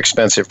a very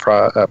expensive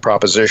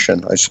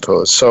proposition, I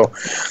suppose. So,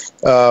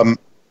 I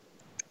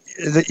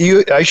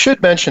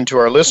should mention to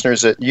our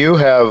listeners that you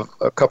have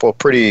a couple of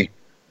pretty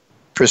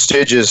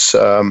prestigious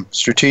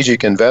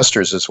strategic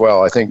investors as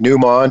well. I think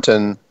Newmont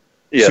and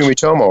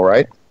Sumitomo,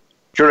 right?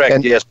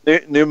 Correct. Yes,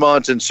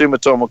 Newmont and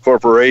Sumitomo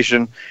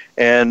Corporation,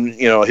 and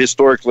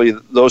historically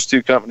those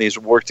two companies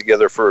worked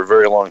together for a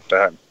very long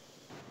time.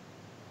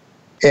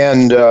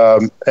 And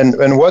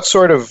what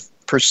sort of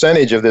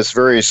percentage of this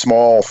very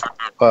small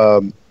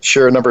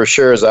number of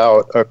shares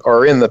out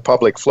are in the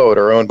public float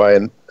or owned by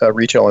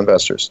retail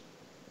investors,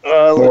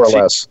 more or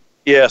less?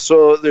 Yeah,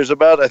 so there's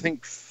about, I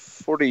think,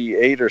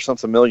 48 or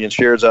something million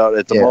shares out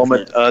at the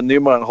moment.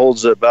 Newmont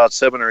holds about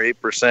 7 or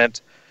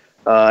 8%.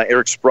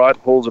 Eric Sprott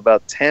holds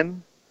about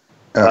 10.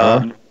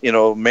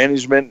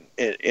 Management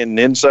and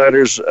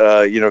insiders,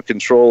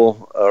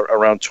 control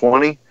around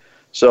 20.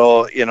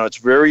 So, it's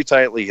very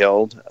tightly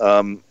held.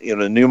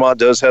 Newmont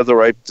does have the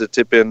right to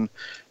tip in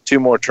 2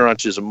 more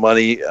tranches of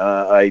money.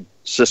 I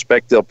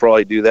suspect they'll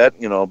probably do that,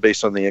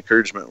 based on the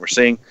encouragement we're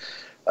seeing.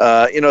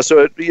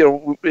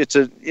 It's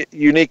a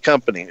unique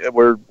company.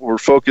 We're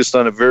focused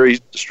on a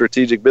very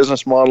strategic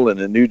business model in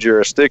a new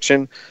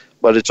jurisdiction,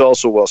 but it's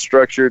also well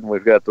structured, and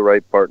we've got the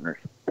right partners.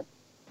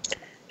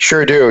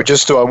 Sure do.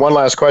 Just one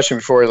last question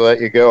before I let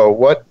you go.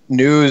 What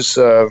news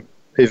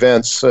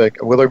events,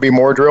 will there be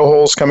more drill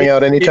holes coming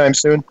out anytime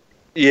soon?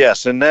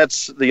 Yes, and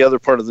that's the other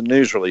part of the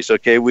news release.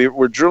 Okay,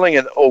 we're drilling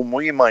at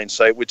Omui mine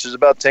site, which is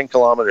about 10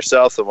 kilometers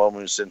south of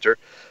Omu Center.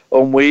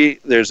 Omui,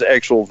 there's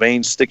actual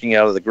veins sticking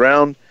out of the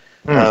ground.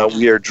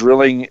 We are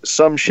drilling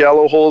some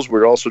shallow holes.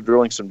 We're also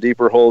drilling some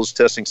deeper holes,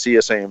 testing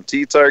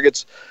CSAMT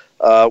targets.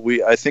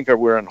 I think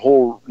we're on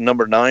hole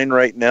number 9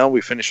 right now.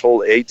 We finished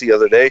hole 8 the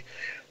other day.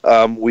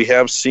 We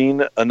have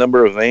seen a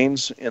number of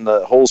veins in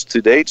the holes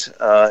to date,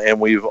 and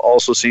we've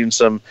also seen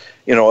some,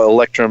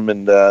 electrum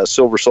and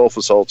silver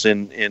sulfur salts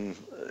in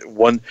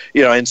one,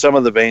 in some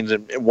of the veins,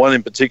 and one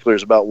in particular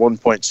is about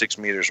 1.6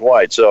 meters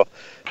wide. So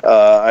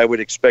I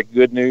would expect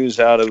good news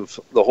out of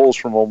the holes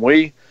from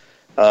Omui.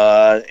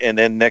 And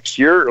then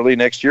early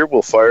next year,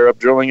 we'll fire up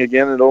drilling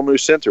again at Omu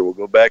Center. We'll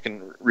go back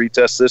and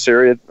retest this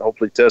area,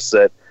 hopefully test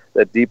that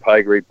deep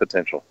high-grade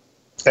potential.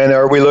 And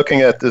are we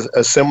looking at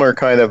a similar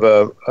kind of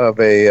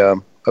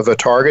a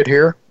target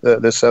here?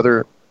 This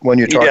other one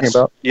you're talking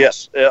about?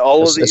 Yes,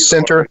 all of these.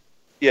 Center.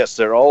 Yes,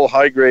 they're all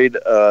high-grade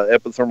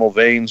epithermal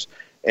veins.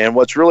 And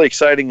what's really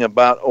exciting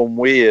about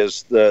Omui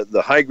is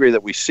the high grade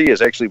that we see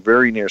is actually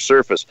very near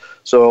surface.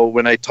 So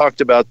when I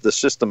talked about the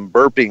system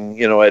burping,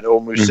 at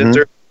Omu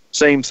Center,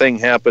 same thing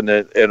happened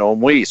at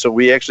Omui. So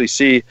we actually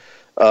see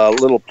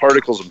little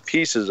particles and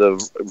pieces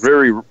of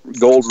very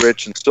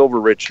gold-rich and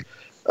silver-rich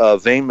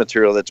vein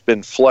material that's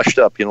been flushed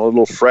up,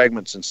 little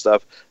fragments and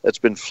stuff that's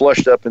been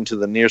flushed up into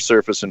the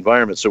near-surface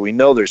environment. So we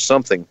know there's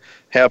something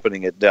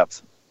happening at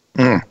depth.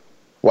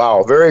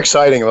 Wow, very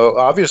exciting. Well,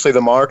 obviously,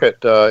 the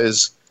market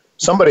is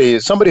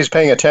somebody's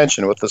paying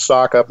attention with the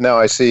stock up now.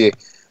 I see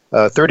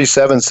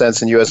 37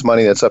 cents in U.S.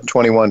 money. That's up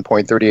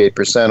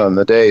 21.38% on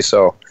the day.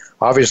 So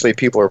obviously,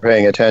 people are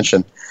paying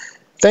attention.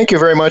 Thank you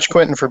very much,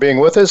 Quentin, for being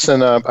with us.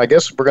 And I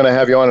guess we're going to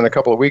have you on in a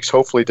couple of weeks,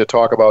 hopefully, to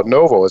talk about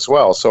Novo as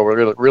well. So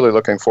we're really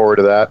looking forward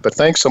to that. But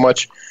thanks so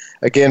much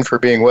again for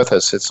being with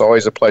us. It's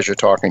always a pleasure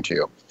talking to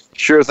you.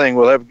 Sure thing.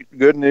 We'll have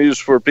good news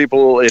for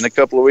people in a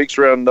couple of weeks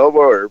around Novo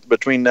or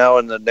between now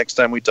and the next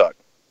time we talk.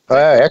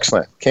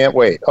 Excellent. Can't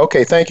wait.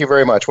 Okay, thank you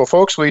very much. Well,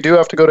 folks, we do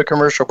have to go to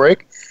commercial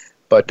break,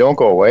 but don't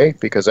go away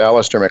because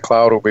Alistair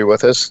McLeod will be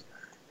with us.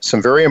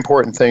 Some very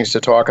important things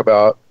to talk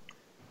about.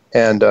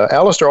 And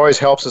Alistair always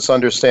helps us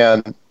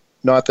understand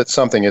not that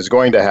something is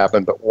going to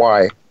happen, but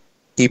why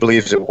he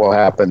believes it will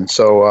happen.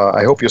 So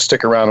I hope you'll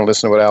stick around and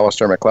listen to what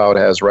Alistair McLeod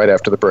has right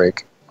after the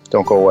break.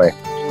 Don't go away.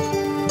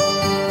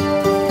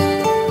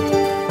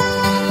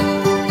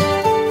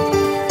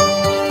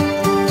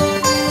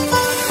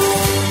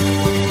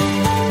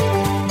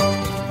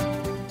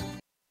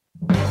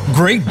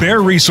 Great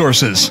Bear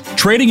Resources,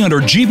 trading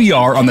under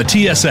GBR on the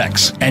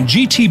TSX and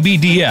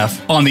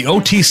GTBDF on the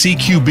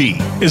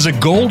OTCQB, is a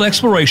gold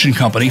exploration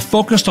company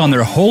focused on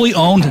their wholly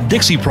owned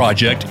Dixie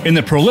project in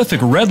the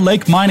prolific Red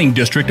Lake Mining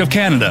District of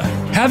Canada.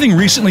 Having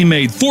recently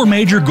made 4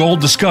 major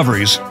gold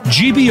discoveries,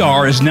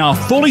 GBR is now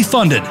fully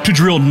funded to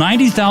drill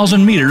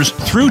 90,000 meters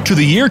through to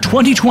the year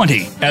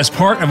 2020 as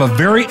part of a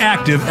very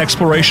active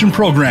exploration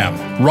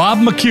program. Rob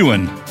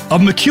McEwen of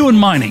McEwen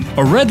Mining,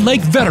 a Red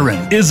Lake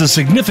veteran, is a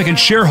significant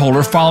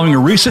shareholder following a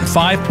recent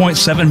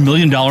 $5.7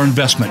 million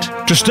investment.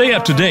 To stay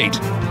up to date,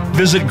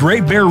 visit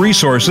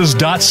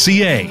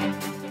greatbearresources.ca.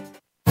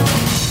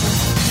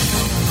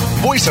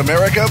 Voice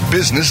America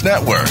Business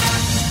Network,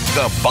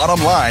 the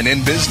bottom line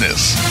in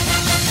business.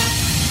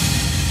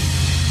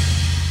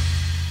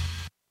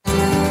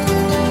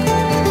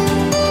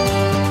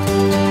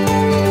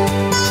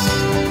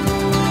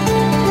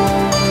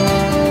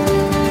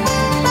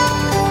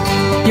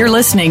 You're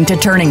listening to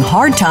Turning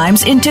Hard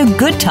Times into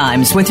Good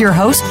Times with your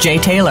host, Jay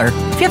Taylor.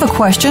 If you have a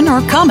question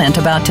or comment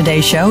about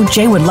today's show,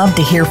 Jay would love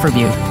to hear from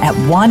you at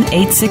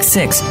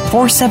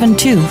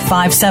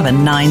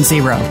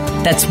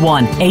 1-866-472-5790. That's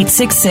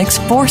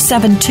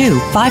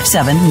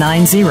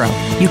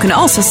 1-866-472-5790. You can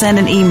also send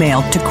an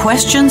email to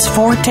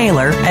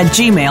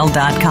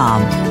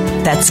questionsfortaylor@gmail.com.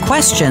 That's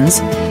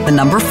questions, the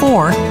number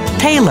 4,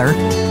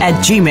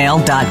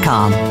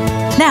 Taylor@gmail.com.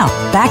 Now,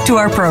 back to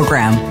our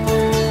program.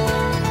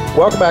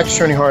 Welcome back to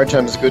Turning Hard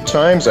Times to Good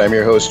Times. I'm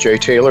your host, Jay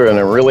Taylor, and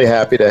I'm really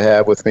happy to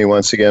have with me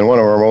once again one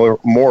of our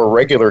more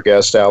regular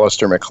guests,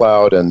 Alistair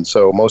McLeod. And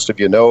so most of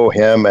you know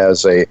him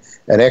as an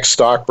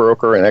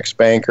ex-stockbroker, an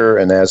ex-banker,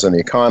 and as an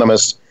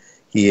economist.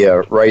 He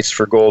writes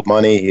for Gold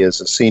Money. He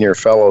is a senior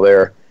fellow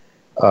there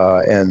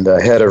and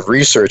head of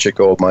research at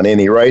Gold Money.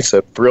 And he writes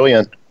a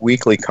brilliant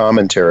weekly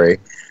commentary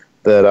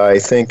that I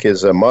think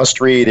is a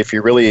must-read if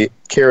you really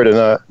care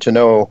to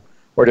know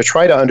or to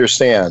try to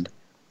understand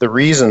the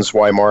reasons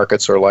why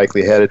markets are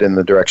likely headed in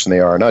the direction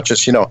they are. Not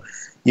just,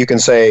 you can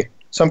say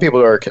some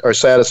people are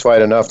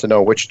satisfied enough to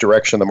know which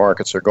direction the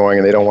markets are going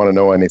and they don't want to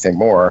know anything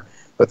more.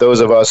 But those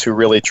of us who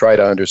really try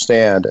to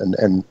understand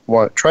and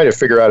want try to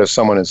figure out if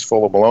someone is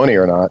full of baloney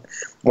or not,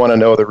 want to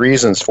know the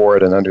reasons for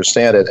it and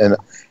understand it. And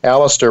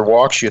Alistair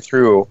walks you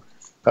through,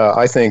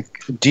 I think,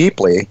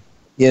 deeply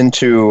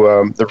into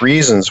the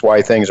reasons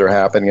why things are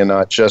happening and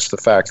not just the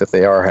fact that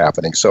they are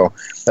happening. So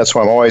that's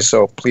why I'm always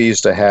so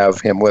pleased to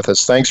have him with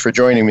us. Thanks for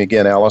joining me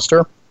again,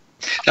 Alistair.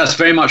 That's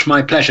very much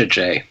my pleasure,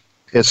 Jay.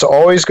 It's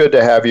always good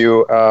to have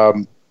you.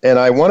 And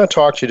I want to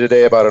talk to you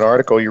today about an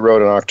article you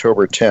wrote on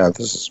October 10th.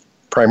 This is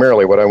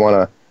primarily what I want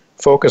to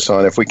focus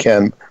on, if we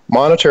can.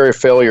 Monetary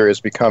failure is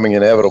becoming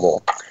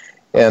inevitable.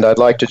 And I'd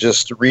like to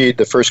just read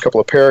the first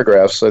couple of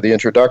paragraphs of the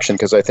introduction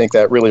because I think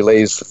that really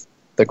lays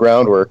the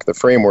groundwork, the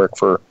framework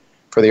for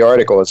the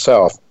article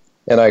itself.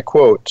 and I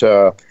quote,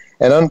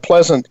 an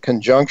unpleasant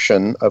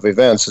conjunction of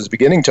events is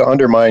beginning to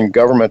undermine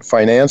government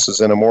finances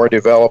in the more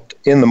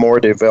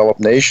developed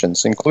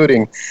nations,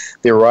 including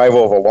the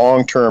arrival of a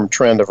long-term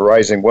trend of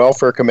rising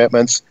welfare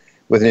commitments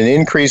with an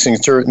increasing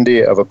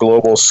certainty of a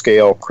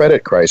global-scale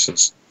credit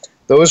crisis.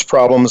 Those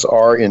problems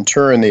are, in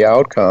turn, the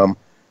outcome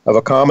of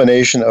a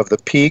combination of the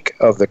peak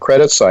of the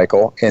credit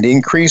cycle and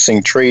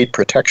increasing trade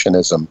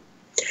protectionism.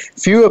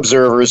 Few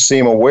observers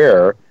seem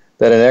aware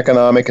that an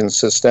economic and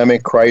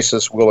systemic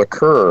crisis will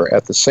occur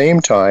at the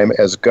same time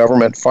as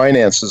government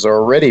finances are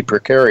already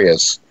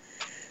precarious.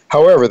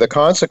 However, the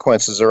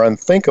consequences are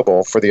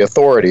unthinkable for the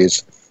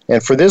authorities,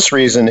 and for this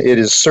reason, it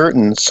is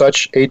certain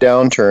such a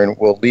downturn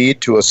will lead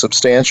to a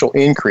substantial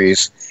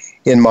increase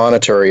in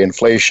monetary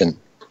inflation.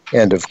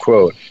 End of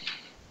quote.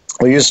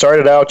 Well, you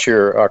started out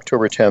your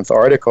October 10th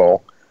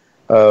article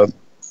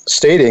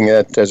stating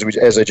that, as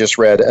I just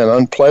read, an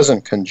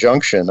unpleasant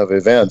conjunction of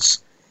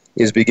events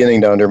is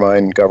beginning to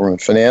undermine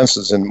government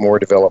finances in more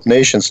developed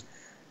nations.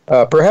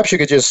 Perhaps you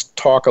could just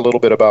talk a little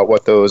bit about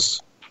what those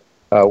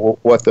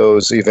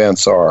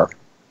events are.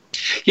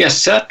 Yes,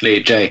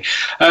 certainly, Jay.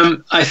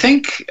 I'm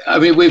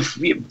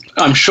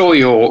sure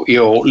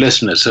your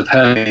listeners have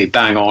heard me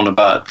bang on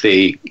about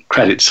the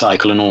credit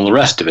cycle and all the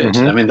rest of it.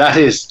 Mm-hmm. I mean, that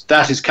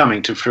is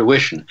coming to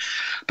fruition.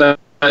 But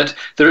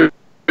there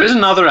is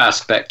another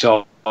aspect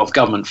of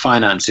government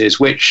finances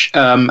which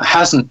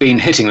hasn't been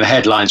hitting the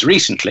headlines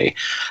recently,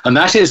 and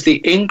that is the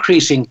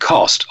increasing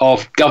cost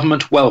of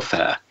government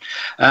welfare.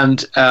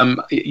 And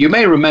you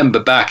may remember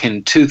back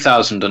in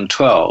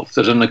 2012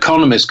 that an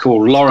economist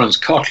called Lawrence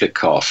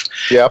Kotlikoff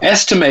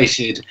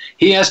estimated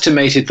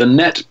the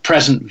net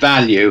present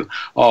value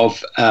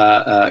of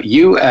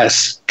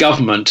U.S.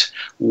 government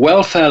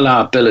welfare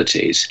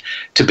liabilities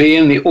to be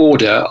in the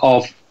order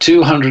of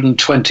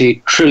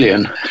 $220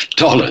 trillion.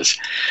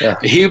 Yeah.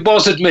 He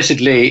was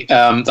admittedly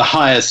the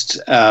highest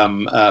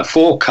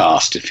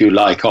forecast, if you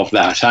like, of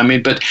that. I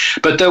mean, but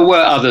there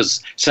were others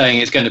saying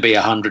it's going to be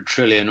 100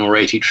 trillion or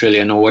 80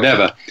 trillion or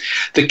whatever.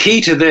 The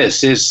key to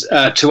this is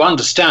to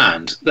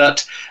understand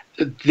that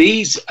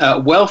these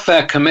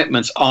welfare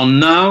commitments are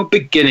now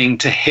beginning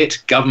to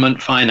hit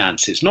government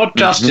finances, not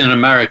just in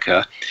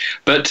America,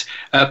 but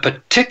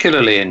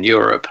particularly in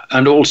Europe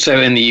and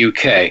also in the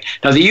UK.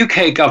 Now, the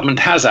UK government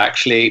has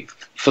actually,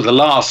 for the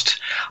last,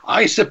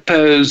 I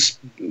suppose,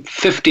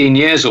 15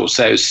 years or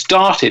so,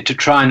 started to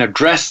try and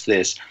address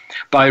this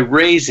by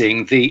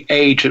raising the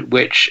age at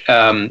which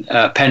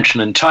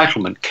pension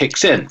entitlement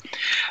kicks in.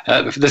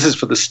 This is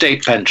for the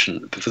state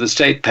pension.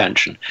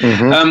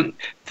 Mm-hmm.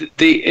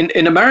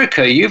 In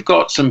America, you've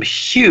got some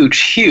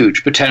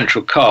huge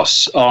potential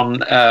costs on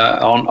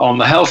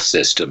the health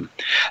system,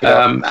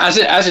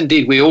 as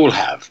indeed we all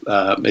have.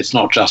 It's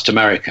not just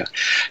America.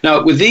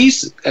 Now, with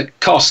these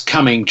costs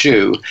coming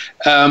due,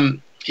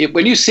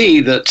 when you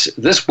see that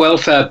this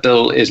welfare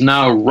bill is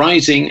now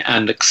rising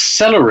and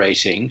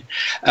accelerating,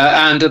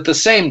 and at the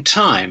same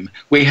time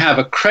we have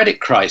a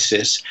credit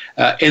crisis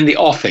in the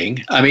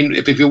offing. I mean,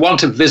 if you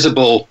want a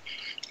visible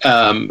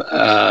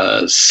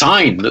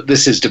sign that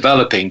this is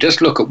developing,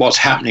 just look at what's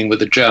happening with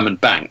the German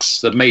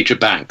banks, the major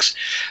banks.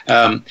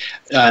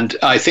 And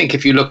I think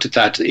if you looked at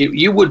that,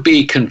 you would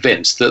be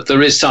convinced that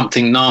there is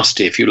something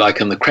nasty, if you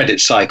like, in the credit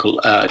cycle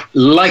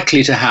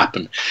likely to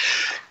happen.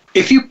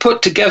 If you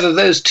put together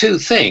those two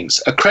things,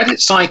 a credit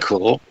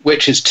cycle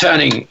which is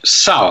turning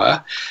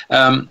sour,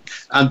 and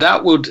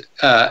that would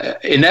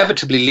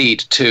inevitably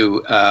lead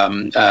to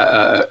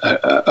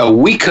a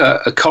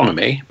weaker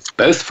economy,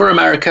 both for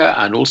America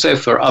and also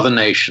for other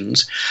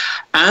nations,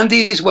 and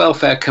these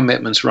welfare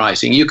commitments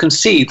rising, you can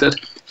see that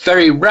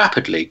very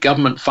rapidly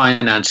government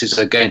finances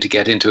are going to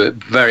get into a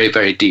very,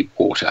 very deep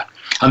water.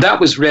 And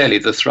that was really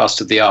the thrust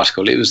of the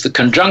article. It was the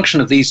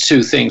conjunction of these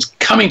two things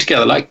coming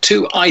together like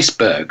two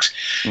icebergs,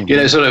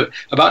 sort of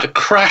about to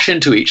crash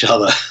into each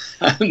other.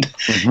 And,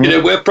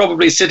 we're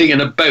probably sitting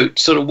in a boat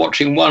sort of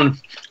watching one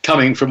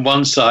coming from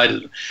one side,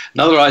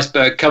 another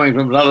iceberg coming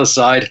from another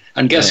side,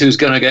 and guess who's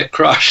going to get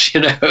crushed?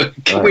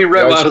 Can we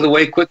row out of the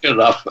way quick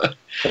enough?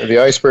 The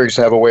icebergs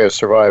have a way of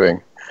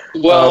surviving.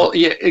 Well,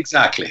 yeah,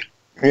 exactly.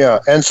 Yeah,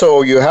 and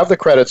so you have the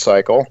credit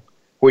cycle,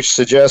 which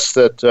suggests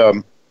that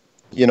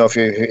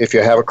if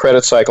you have a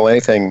credit cycle,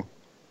 anything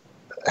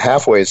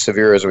halfway as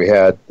severe as we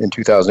had in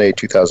 2008,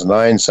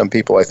 2009, some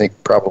people, I think,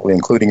 probably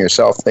including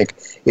yourself, think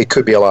it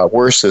could be a lot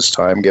worse this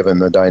time, given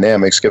the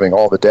dynamics, given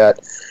all the debt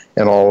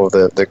and all of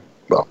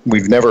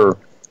we've never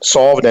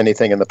solved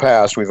anything in the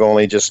past. We've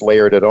only just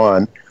layered it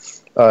on.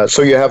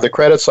 So you have the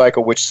credit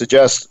cycle, which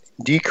suggests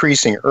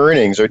decreasing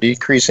earnings or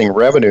decreasing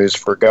revenues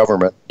for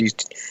government,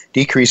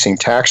 decreasing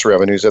tax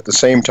revenues at the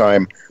same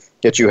time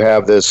that you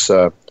have this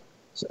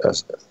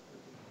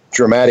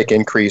dramatic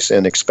increase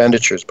in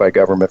expenditures by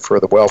government for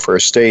the welfare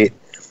state.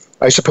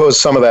 I suppose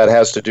some of that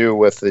has to do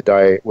with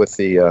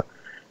the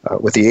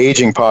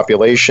aging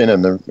population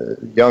and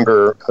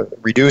the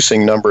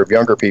reducing number of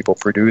younger people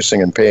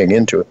producing and paying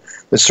into it.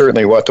 That's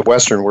certainly what the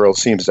Western world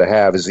seems to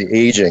have, is the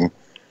aging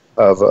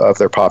of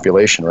their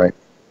population, right?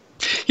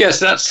 Yes,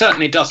 that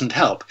certainly doesn't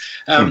help.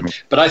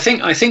 But I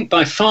think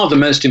by far the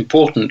most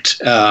important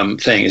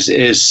thing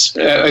is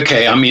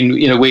okay. I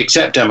mean, we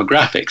accept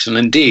demographics, and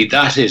indeed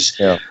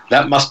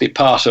that must be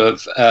part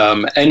of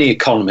any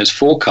economist's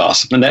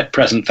forecast of the net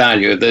present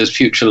value of those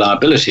future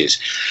liabilities.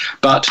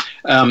 But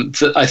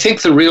I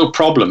think the real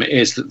problem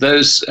is that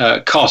those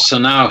costs are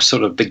now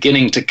sort of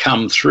beginning to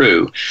come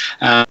through,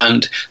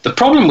 and the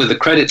problem with the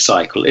credit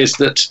cycle is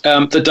that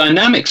the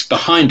dynamics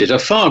behind it are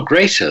far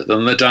greater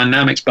than the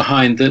dynamics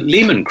behind the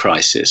Lehman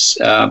crisis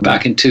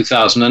back in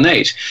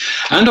 2008.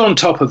 And on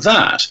top of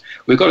that,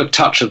 we've got a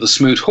touch of the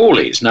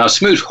Smoot-Hawleys. Now,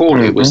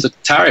 Smoot-Hawley was the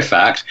Tariff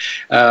Act,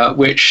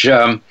 which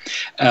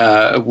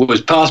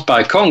was passed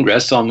by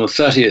Congress on the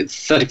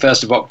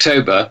 31st of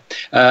October,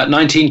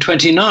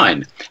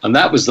 1929. And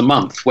that was the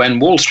month when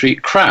Wall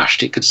Street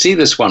crashed. It could see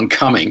this one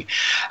coming.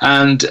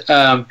 And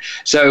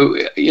so,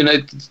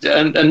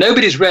 and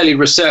nobody's really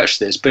researched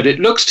this, but it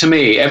looks to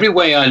me, every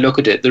way I look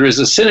at it, there is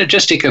a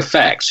synergistic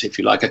effect, if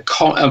you like,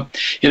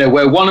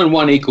 where 1 and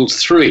 1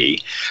 equals 3,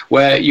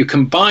 where you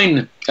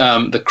combine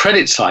the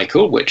credit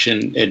cycle, which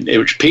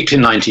peaked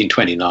in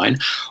 1929,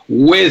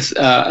 with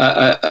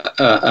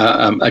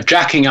a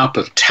jacking up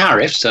of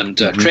tariffs and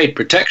trade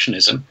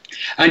protectionism,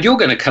 and you're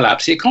going to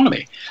collapse the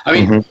economy. I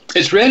mean,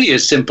 it's really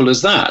as simple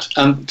as that.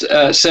 And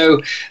so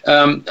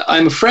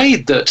I'm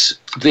afraid that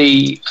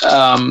the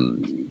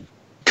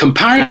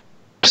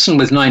comparison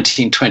with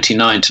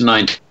 1929 to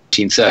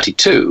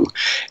 1932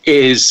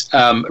 is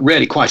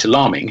really quite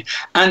alarming.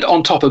 And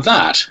on top of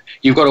that,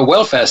 you've got a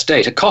welfare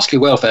state, a costly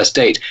welfare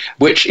state,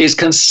 which is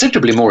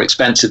considerably more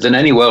expensive than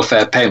any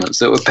welfare payments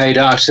that were paid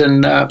out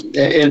in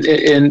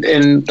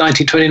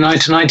 1929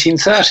 to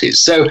 1930s.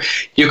 So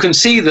you can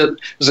see that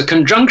there's a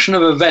conjunction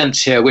of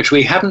events here which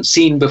we haven't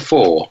seen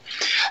before.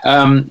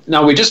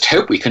 Now, we just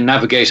hope we can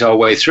navigate our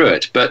way through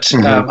it. But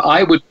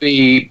I would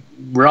be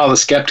rather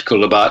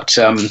skeptical about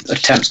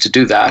attempts to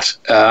do that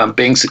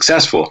being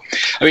successful.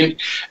 I mean,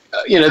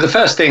 the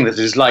first thing that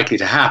is likely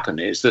to happen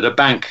is that a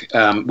bank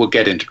will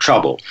get into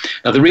trouble.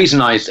 Now, the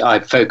reason I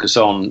focus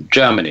on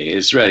Germany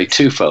is really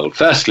twofold.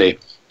 Firstly,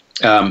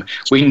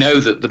 we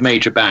know that the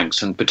major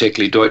banks, and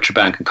particularly Deutsche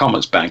Bank and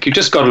Commerzbank, you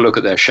just got to look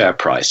at their share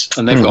price,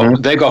 and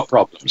they've got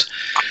problems.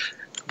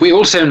 We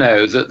also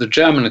know that the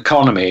German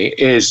economy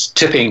is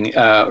tipping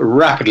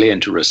rapidly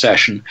into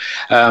recession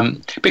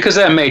because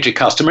their major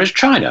customer is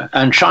China,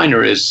 and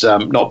China is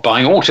not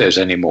buying autos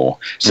anymore.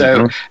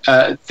 So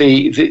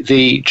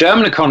the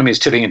German economy is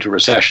tipping into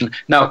recession.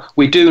 Now,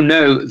 we do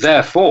know,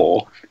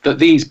 therefore, that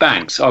these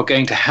banks are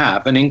going to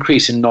have an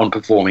increase in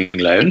non-performing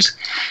loans.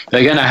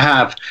 They're going to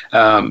have,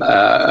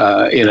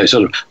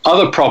 sort of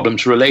other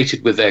problems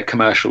related with their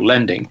commercial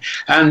lending,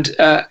 and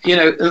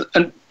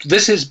and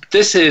this is.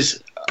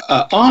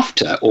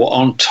 After or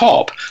on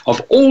top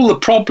of all the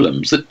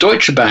problems that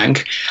Deutsche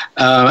Bank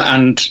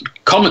and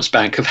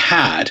Commerzbank have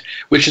had,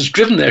 which has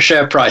driven their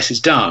share prices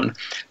down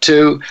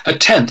to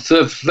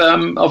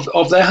 1/10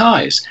 of their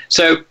highs.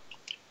 So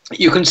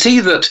you can see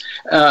that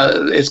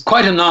it's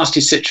quite a nasty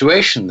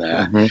situation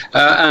there,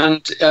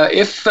 and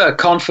if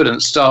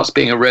confidence starts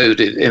being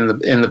eroded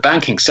in the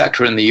banking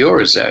sector in the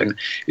Eurozone,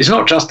 it's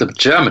not just the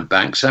German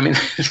banks. I mean,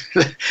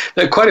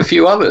 there are quite a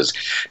few others.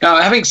 Now,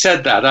 having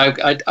said that,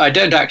 I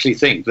don't actually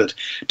think that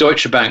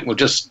Deutsche Bank will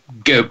just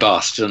go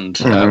bust and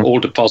all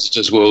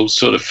depositors will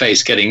sort of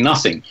face getting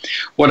nothing.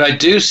 What I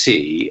do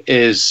see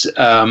is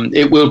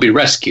it will be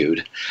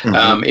rescued,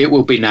 it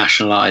will be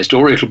nationalized,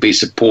 or it'll be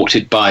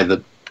supported by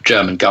the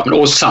German government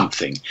or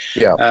something.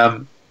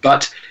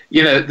 But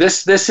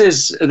this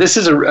is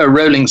a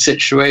rolling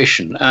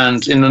situation.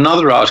 And in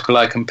another article,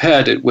 I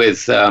compared it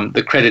with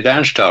the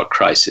Credit-Anstalt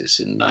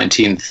crisis in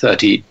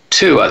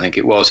 1932, I think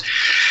it was.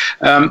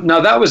 Now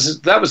that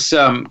was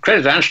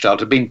Credit-Anstalt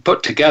had been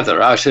put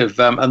together out of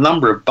a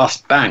number of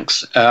bust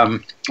banks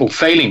or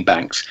failing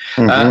banks,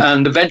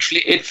 and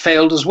eventually it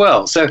failed as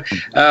well. So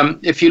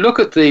if you look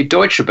at the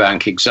Deutsche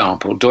Bank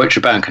example,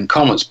 Deutsche Bank and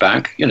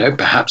Commerzbank,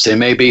 perhaps they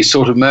may be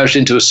sort of merged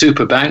into a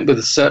super bank with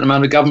a certain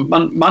amount of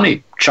government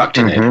money chucked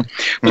in it,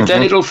 but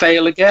then it'll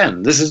fail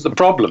again. This is the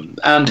problem.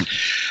 And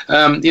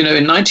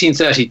in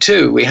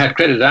 1932 we had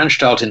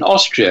Credit-Anstalt in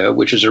Austria,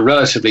 which is a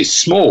relatively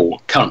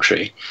small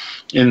country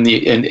in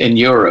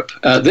Europe.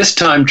 This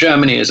time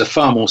Germany is a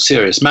far more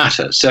serious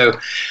matter. So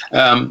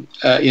in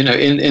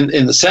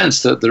the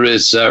sense that there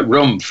is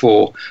room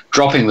for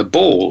dropping the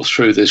ball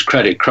through this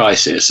credit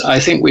crisis, I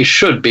think we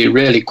should be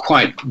really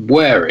quite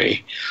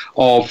wary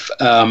of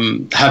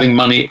having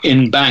money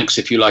in banks,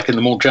 if you like, in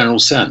the more general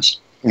sense.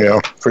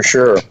 Yeah, for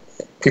sure.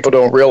 People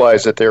don't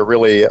realize that they're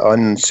really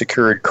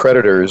unsecured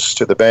creditors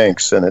to the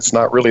banks, and it's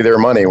not really their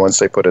money once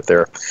they put it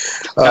there.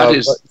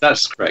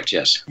 That's correct,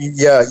 yes.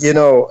 Yeah,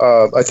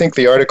 I think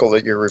the article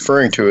that you're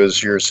referring to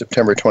is your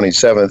September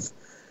 27th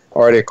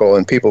article,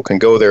 and people can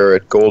go there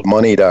at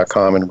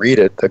goldmoney.com and read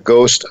it. The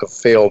Ghost of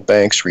Failed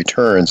Banks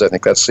Returns. I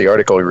think that's the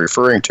article you're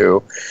referring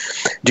to.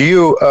 Do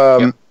you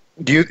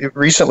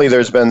recently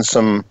there's been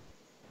some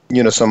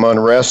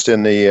unrest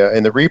in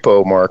the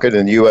repo market,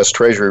 in the U.S.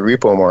 Treasury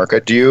repo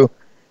market. Do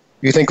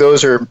You think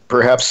those are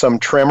perhaps some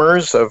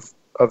tremors of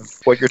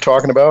what you're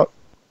talking about?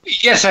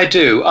 Yes, I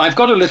do. I've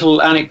got a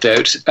little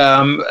anecdote.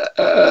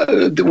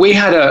 We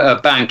had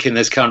a bank in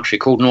this country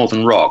called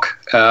Northern Rock,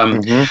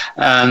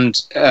 and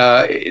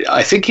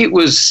I think it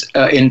was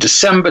in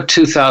December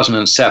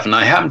 2007.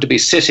 I happened to be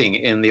sitting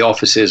in the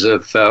offices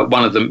of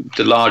one of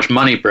the large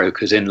money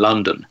brokers in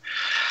London,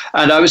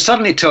 and I was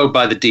suddenly told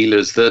by the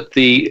dealers that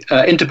the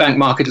interbank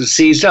market had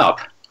seized up.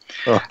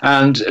 Oh.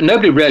 And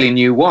nobody really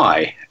knew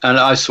why. And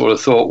I sort of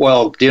thought,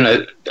 well,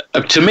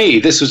 to me,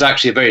 this was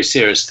actually a very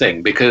serious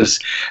thing because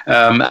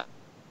as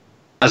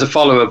a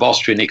follower of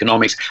Austrian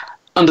economics,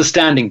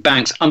 understanding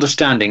banks,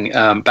 understanding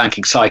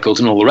banking cycles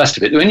and all the rest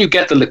of it, when you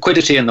get the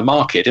liquidity in the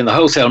market, in the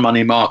wholesale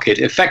money market,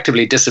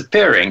 effectively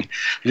disappearing,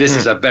 this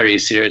is a very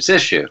serious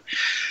issue.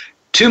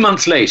 2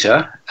 months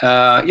later,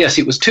 yes,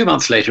 it was 2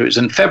 months later, it was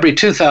in February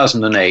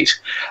 2008,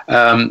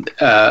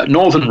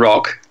 Northern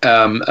Rock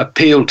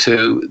appealed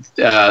to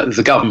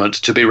the government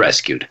to be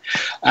rescued.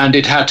 And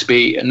it had to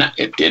be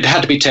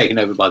taken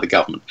over by the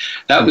government.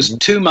 That was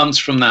 2 months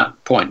from that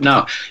point.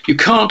 Now, you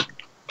can't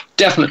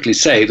definitely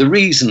say the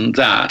reason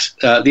that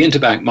the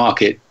interbank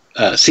market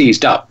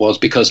seized up was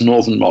because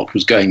Northern Rock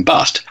was going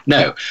bust.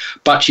 No,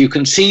 but you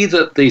can see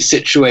that the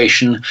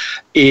situation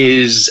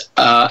is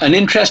an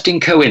interesting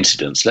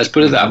coincidence. Let's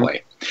put it that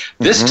way.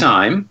 This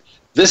time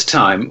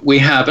we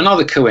have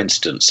another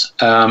coincidence,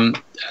 and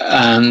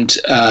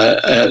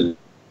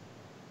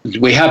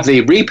we have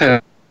the repo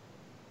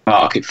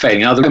market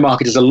failing. Now, the repo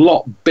market is a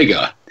lot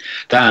bigger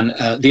than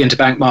the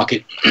interbank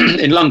market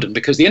in London,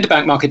 because the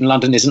interbank market in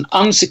London is an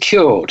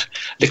unsecured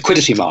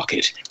liquidity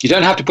market. You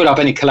don't have to put up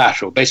any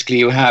collateral. Basically,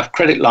 you have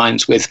credit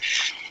lines with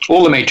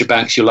all the major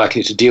banks you're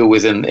likely to deal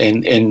with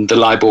in the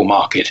LIBOR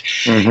market.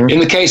 In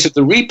the case of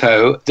the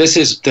repo, this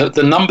is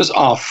the numbers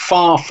are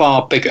far,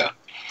 far bigger.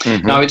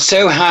 Now, it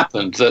so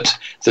happened that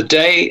the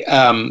day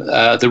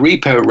the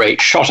repo rate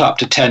shot up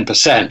to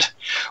 10%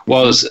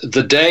 was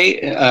the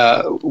day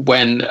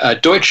when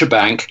Deutsche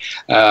Bank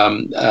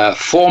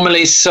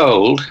formally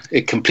sold,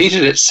 it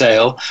completed its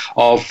sale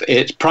of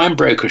its prime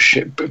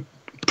brokership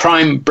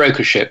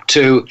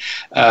to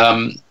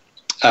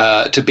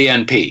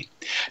BNP.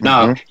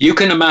 Now, you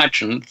can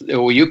imagine,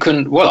 or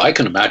I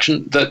can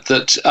imagine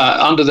that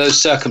under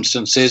those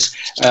circumstances,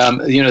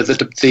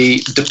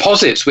 the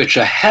deposits which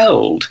are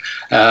held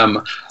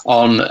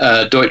on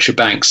Deutsche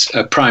Bank's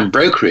prime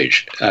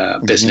brokerage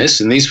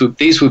business, and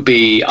these would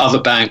be other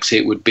banks,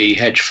 it would be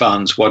hedge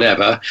funds,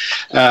 whatever.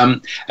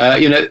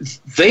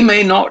 They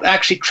may not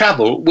actually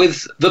travel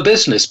with the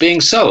business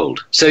being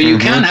sold. So you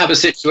can have a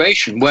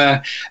situation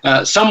where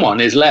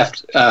someone is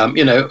left,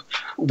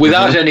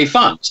 without any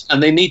funds,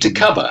 and they need to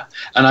cover.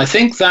 And I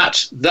think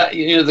that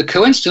the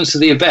coincidence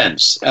of the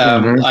events,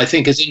 I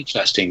think, is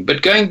interesting.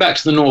 But going back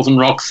to the Northern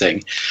Rock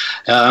thing,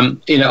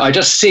 I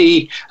just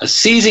see a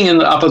seizing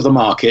up of the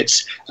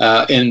markets,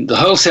 in the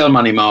wholesale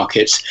money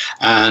markets,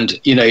 and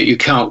you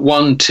count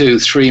 1, 2,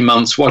 3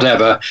 months,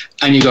 whatever,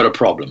 and you got a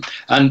problem.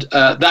 And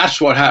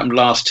that's what happened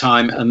last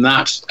time, and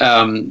that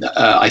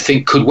I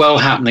think could well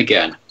happen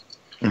again.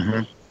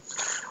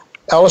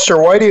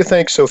 Alistair, why do you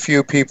think so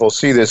few people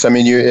see this? I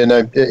mean,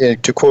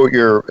 to quote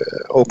your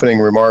opening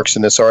remarks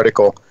in this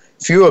article,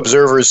 few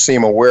observers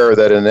seem aware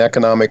that an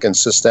economic and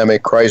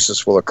systemic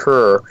crisis will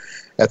occur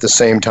at the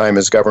same time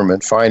as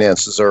government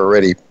finances are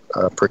already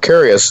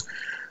precarious.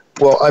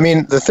 Well, I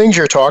mean, the things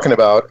you're talking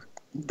about,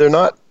 they're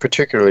not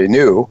particularly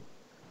new.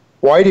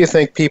 Why do you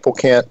think people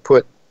can't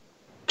put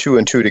 2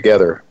 and 2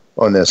 together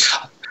on this?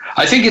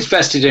 I think it's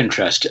vested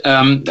interest.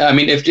 I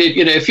mean,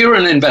 if you're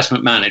an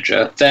investment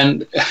manager,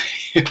 then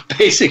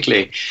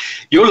basically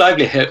your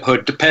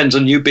livelihood depends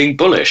on you being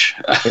bullish.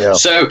 Yeah.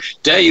 So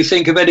dare you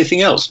think of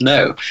anything else?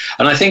 No.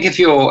 And I think if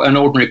you're an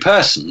ordinary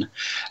person,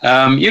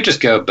 you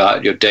just go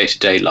about your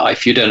day-to-day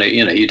life. You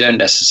don't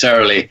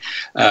necessarily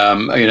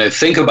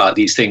think about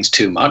these things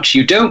too much.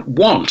 You don't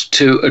want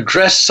to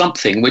address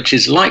something which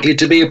is likely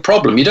to be a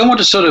problem. You don't want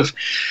to sort of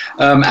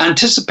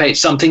anticipate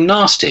something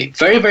nasty.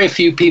 Very, very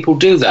few people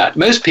do that.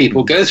 Most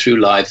people go through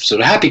life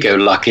sort of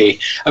happy-go-lucky.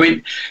 I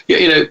mean,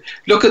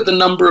 look at the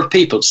number of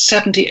people.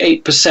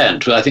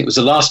 78%, I think was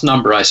the last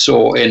number I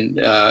saw in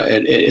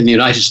the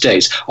United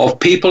States, of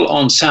people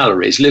on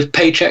salaries live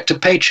paycheck to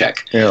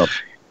paycheck. Yeah.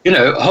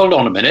 Hold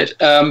on a minute.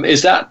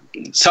 Is that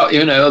so?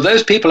 Are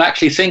those people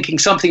actually thinking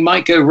something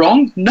might go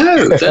wrong?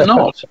 No, they're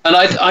not. And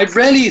I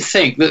really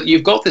think that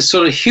you've got this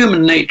sort of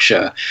human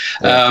nature,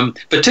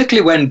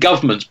 particularly when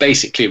governments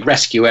basically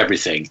rescue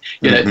everything.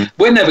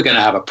 We're never going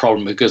to have a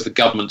problem because the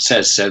government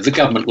says so. The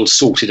government will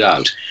sort it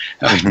out.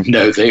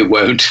 No, they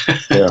won't.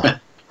 Yeah.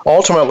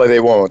 Ultimately,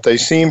 they won't. They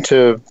seem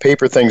to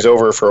paper things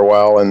over for a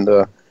while, and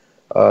and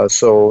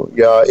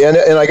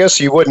I guess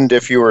you wouldn't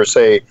if you were,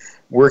 say,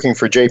 working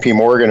for J.P.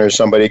 Morgan or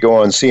somebody, go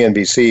on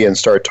CNBC and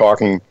start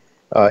talking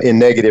in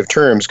negative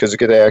terms, because it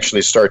could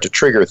actually start to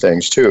trigger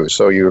things too.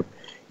 So you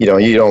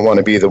don't want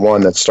to be the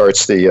one that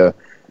starts the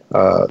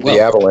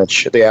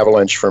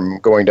avalanche from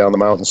going down the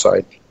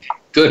mountainside.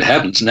 Good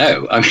heavens,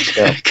 no! I mean,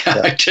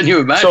 can you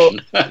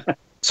imagine?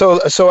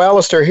 So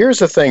Alistair, here's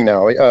the thing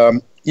now.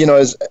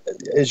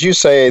 as you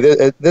say,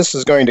 this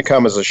is going to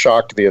come as a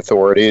shock to the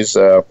authorities.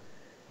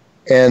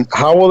 And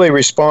how will they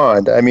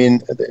respond? I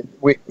mean,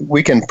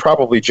 we can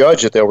probably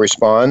judge that they'll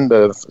respond.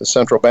 The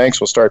central banks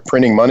will start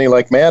printing money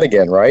like mad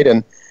again, right?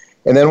 And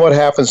then what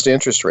happens to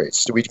interest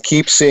rates? Do we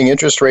keep seeing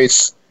interest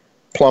rates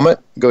plummet,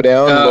 go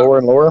down lower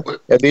and lower,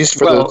 at least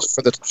for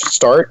the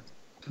start?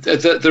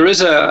 There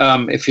is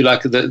if you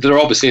like, there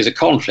obviously is a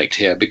conflict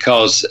here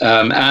because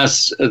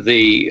as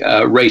the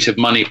rate of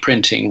money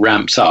printing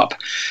ramps up,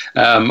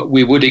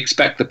 we would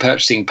expect the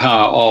purchasing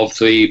power of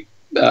the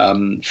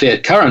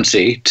fiat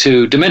currency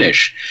to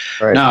diminish.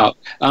 Right. Now,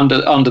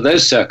 under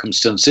those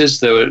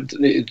circumstances,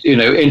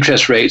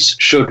 interest rates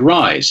should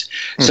rise.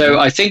 Mm-hmm. So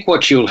I think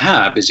what you'll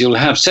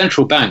have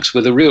central banks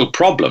with a real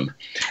problem.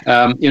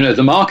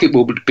 The market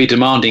will be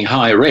demanding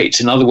higher rates.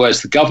 In other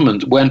words, the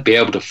government won't be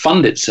able to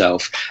fund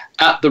itself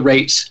at the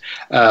rates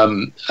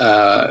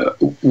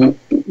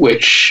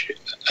which.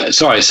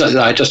 Sorry,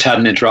 I just had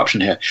an interruption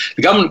here.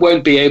 The government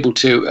won't be able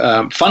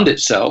to fund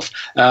itself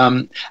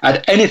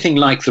at anything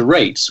like the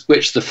rates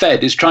which the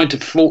Fed is trying to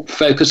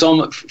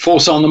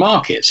force on the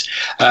markets,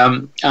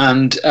 then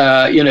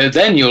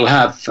you'll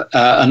have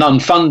an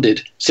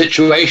unfunded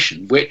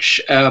situation,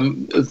 which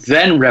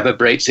then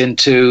reverberates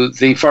into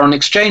the foreign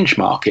exchange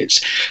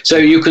markets. So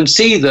you can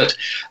see that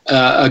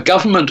a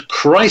government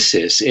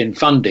crisis in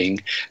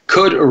funding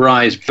could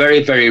arise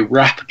very, very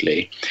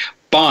rapidly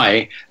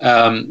by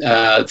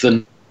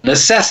the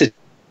necessity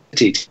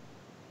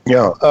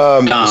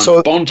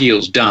so bond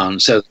yields down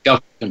so the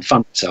government can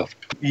fund itself.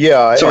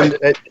 Yeah, sorry.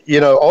 And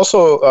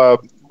also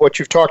what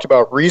you've talked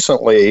about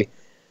recently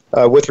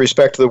with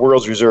respect to the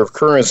world's reserve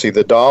currency,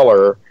 the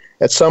dollar,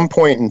 at some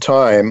point in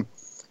time,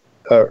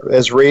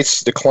 as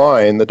rates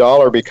decline, the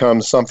dollar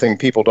becomes something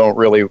people don't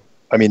really,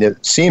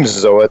 it seems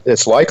as though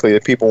it's likely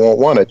that people won't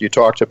want it. You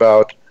talked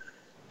about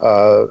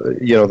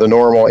the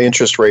normal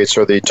interest rates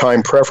or the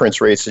time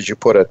preference rates, as you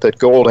put it, that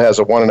gold has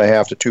a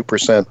 1.5% to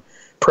 2%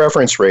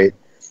 preference rate,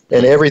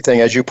 and everything,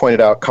 as you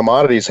pointed out,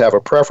 commodities have a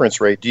preference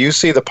rate. Do you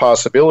see the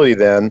possibility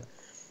then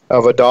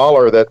of a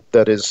dollar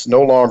that is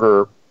no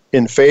longer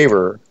in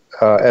favor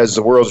as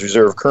the world's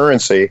reserve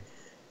currency,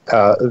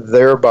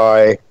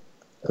 thereby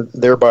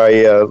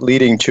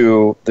leading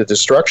to the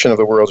destruction of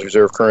the world's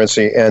reserve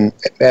currency, and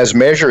as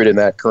measured in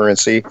that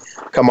currency,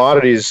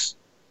 commodities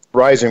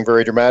rising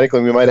very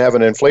dramatically, we might have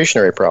an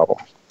inflationary problem?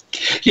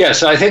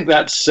 Yes, I think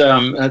that's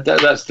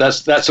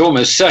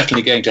almost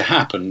certainly going to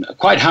happen.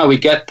 Quite how we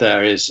get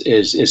there is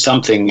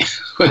something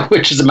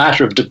which is a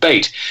matter of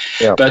debate.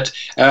 Yeah. But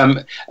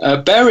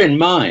bear in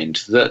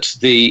mind that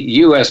the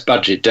U.S.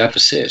 budget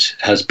deficit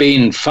has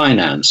been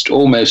financed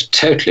almost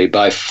totally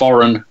by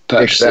foreign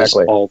purchases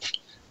of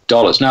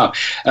dollars. Now,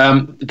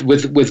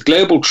 with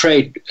global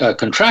trade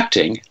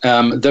contracting,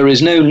 there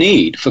is no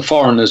need for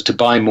foreigners to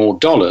buy more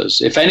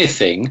dollars. If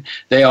anything,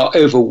 they are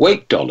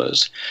overweight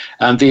dollars.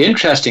 And the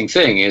interesting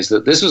thing is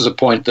that this was a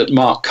point that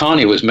Mark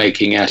Carney was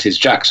making at his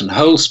Jackson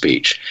Hole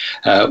speech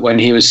when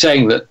he was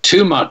saying that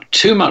too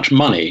much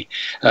money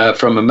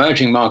from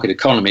emerging market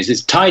economies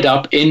is tied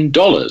up in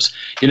dollars.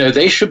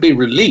 They should be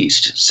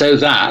released so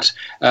that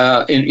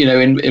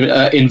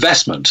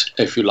investment,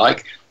 if you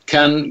like,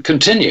 can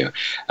continue.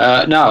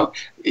 Now,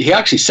 he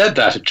actually said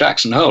that at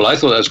Jackson Hole. I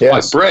thought that was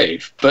quite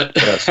brave, but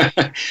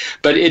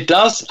but it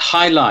does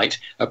highlight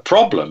a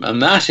problem,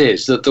 and that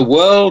is that the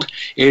world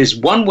is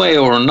one way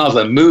or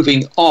another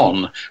moving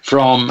on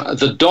from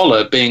the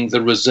dollar being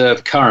the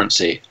reserve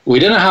currency. We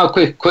don't know how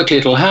quickly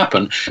it'll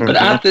happen, but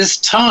at this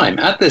time,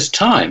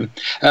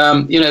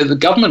 the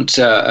government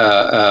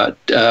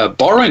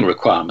borrowing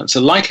requirements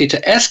are likely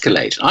to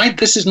escalate.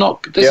 This is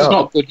not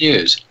good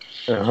news.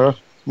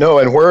 No,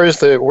 and where is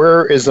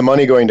the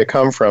money going to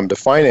come from to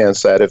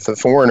finance that if the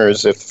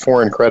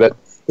foreign credit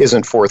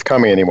isn't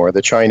forthcoming anymore?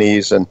 The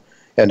Chinese and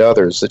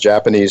others, the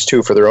Japanese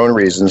too, for their own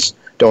reasons,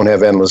 don't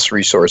have endless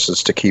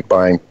resources to keep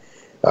buying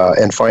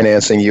and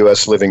financing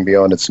U.S. living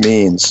beyond its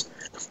means.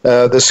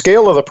 The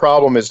scale of the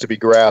problem is to be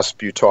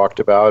grasped, you talked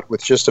about,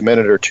 with just a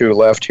minute or two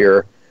left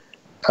here.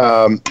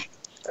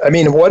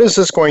 What is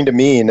this going to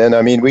mean?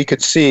 And we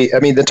could see,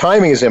 the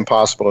timing is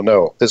impossible to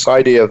know. This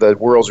idea of the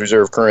world's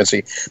reserve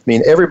currency,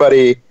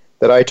 everybody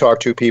that I talk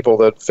to,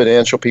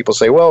 financial people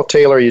say, well,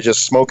 Taylor, you're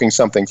just smoking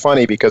something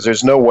funny because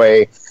there's no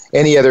way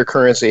any other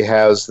currency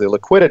has the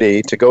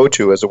liquidity to go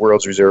to as the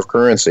world's reserve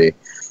currency.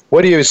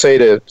 What do you say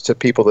to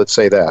people that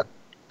say that?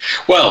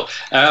 Well,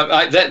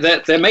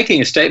 they're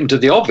making a statement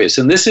of the obvious,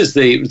 and this is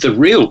the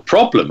real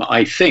problem,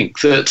 I think,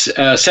 that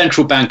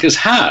central bankers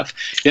have.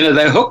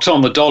 They're hooked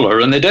on the dollar,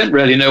 and they don't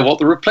really know what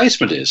the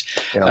replacement is.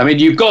 Yeah.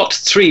 You've got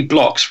three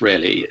blocks,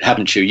 really,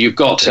 haven't you? You've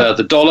got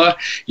the dollar,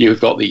 you've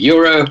got the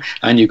euro,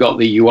 and you've got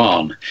the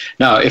yuan.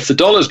 Now, if the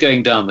dollar's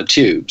going down the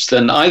tubes,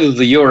 then either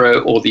the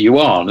euro or the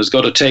yuan has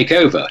got to take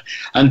over.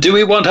 And do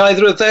we want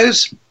either of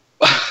those?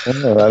 I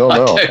don't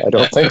know. I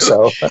don't think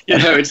so.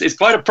 It's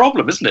quite a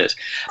problem, isn't it?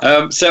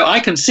 So I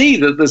can see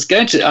that there's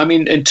going to,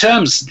 in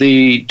terms of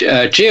the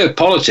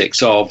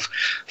geopolitics of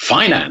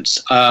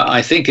finance,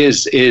 I think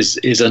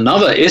is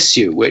another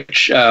issue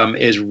which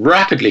is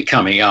rapidly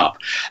coming up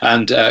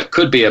and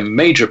could be a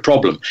major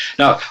problem.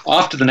 Now,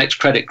 after the next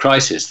credit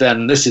crisis,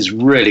 then this is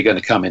really going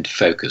to come into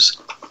focus.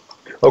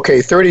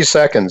 Okay, 30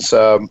 seconds.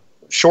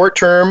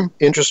 Short-term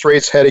interest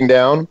rates heading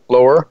down,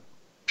 lower.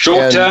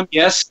 Short-term,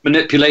 yes,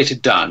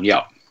 manipulated down,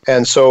 yeah.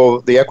 And so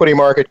the equity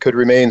market could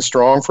remain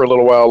strong for a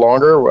little while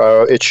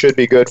longer. It should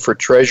be good for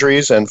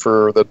treasuries and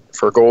for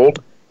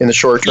gold in the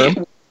short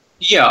term.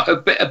 Yeah,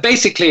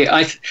 basically,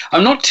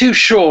 I'm not too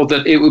sure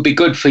that it would be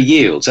good for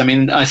yields.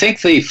 I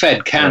think the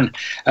Fed can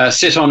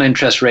sit on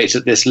interest rates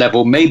at this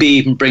level, maybe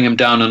even bring them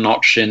down a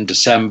notch in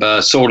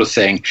December, sort of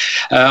thing.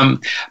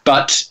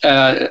 But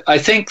I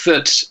think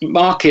that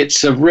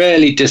markets have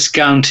really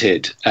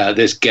discounted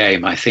this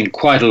game, I think,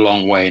 quite a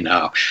long way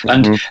now.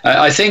 And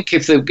I think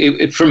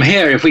from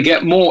here, if we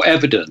get more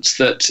evidence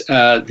that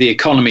the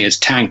economy is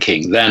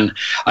tanking, then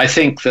I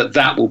think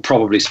that will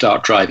probably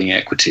start driving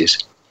equities.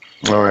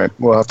 All right.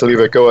 We'll have to leave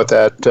it go at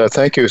that.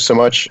 Thank you so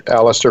much,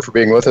 Alistair, for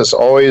being with us.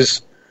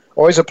 Always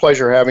a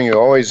pleasure having you.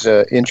 Always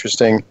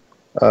interesting,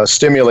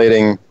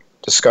 stimulating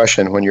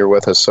discussion when you're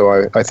with us.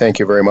 So I thank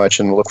you very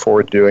much and look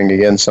forward to doing it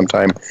again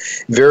sometime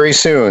very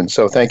soon.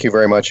 So thank you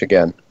very much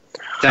again.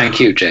 Thank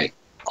you, Jay.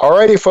 All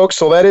righty, folks.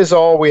 So that is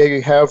all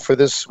we have for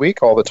this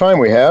week, all the time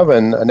we have.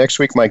 And next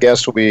week, my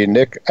guest will be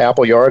Nick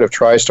Appleyard of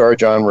TriStar.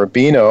 John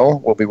Rubino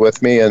will be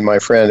with me, and my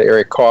friend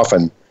Eric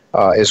Coffin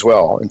as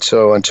well. And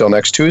so until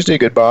next Tuesday,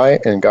 goodbye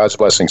and God's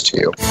blessings to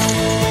you.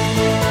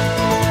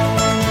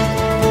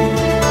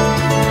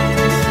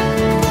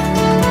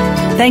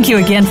 Thank you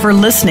again for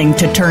listening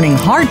to Turning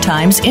Hard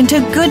Times into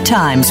Good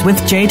Times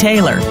with Jay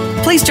Taylor.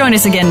 Please join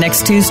us again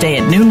next Tuesday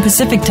at noon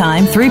Pacific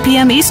Time, 3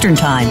 p.m. Eastern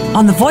Time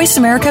on the Voice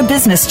America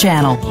Business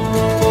Channel.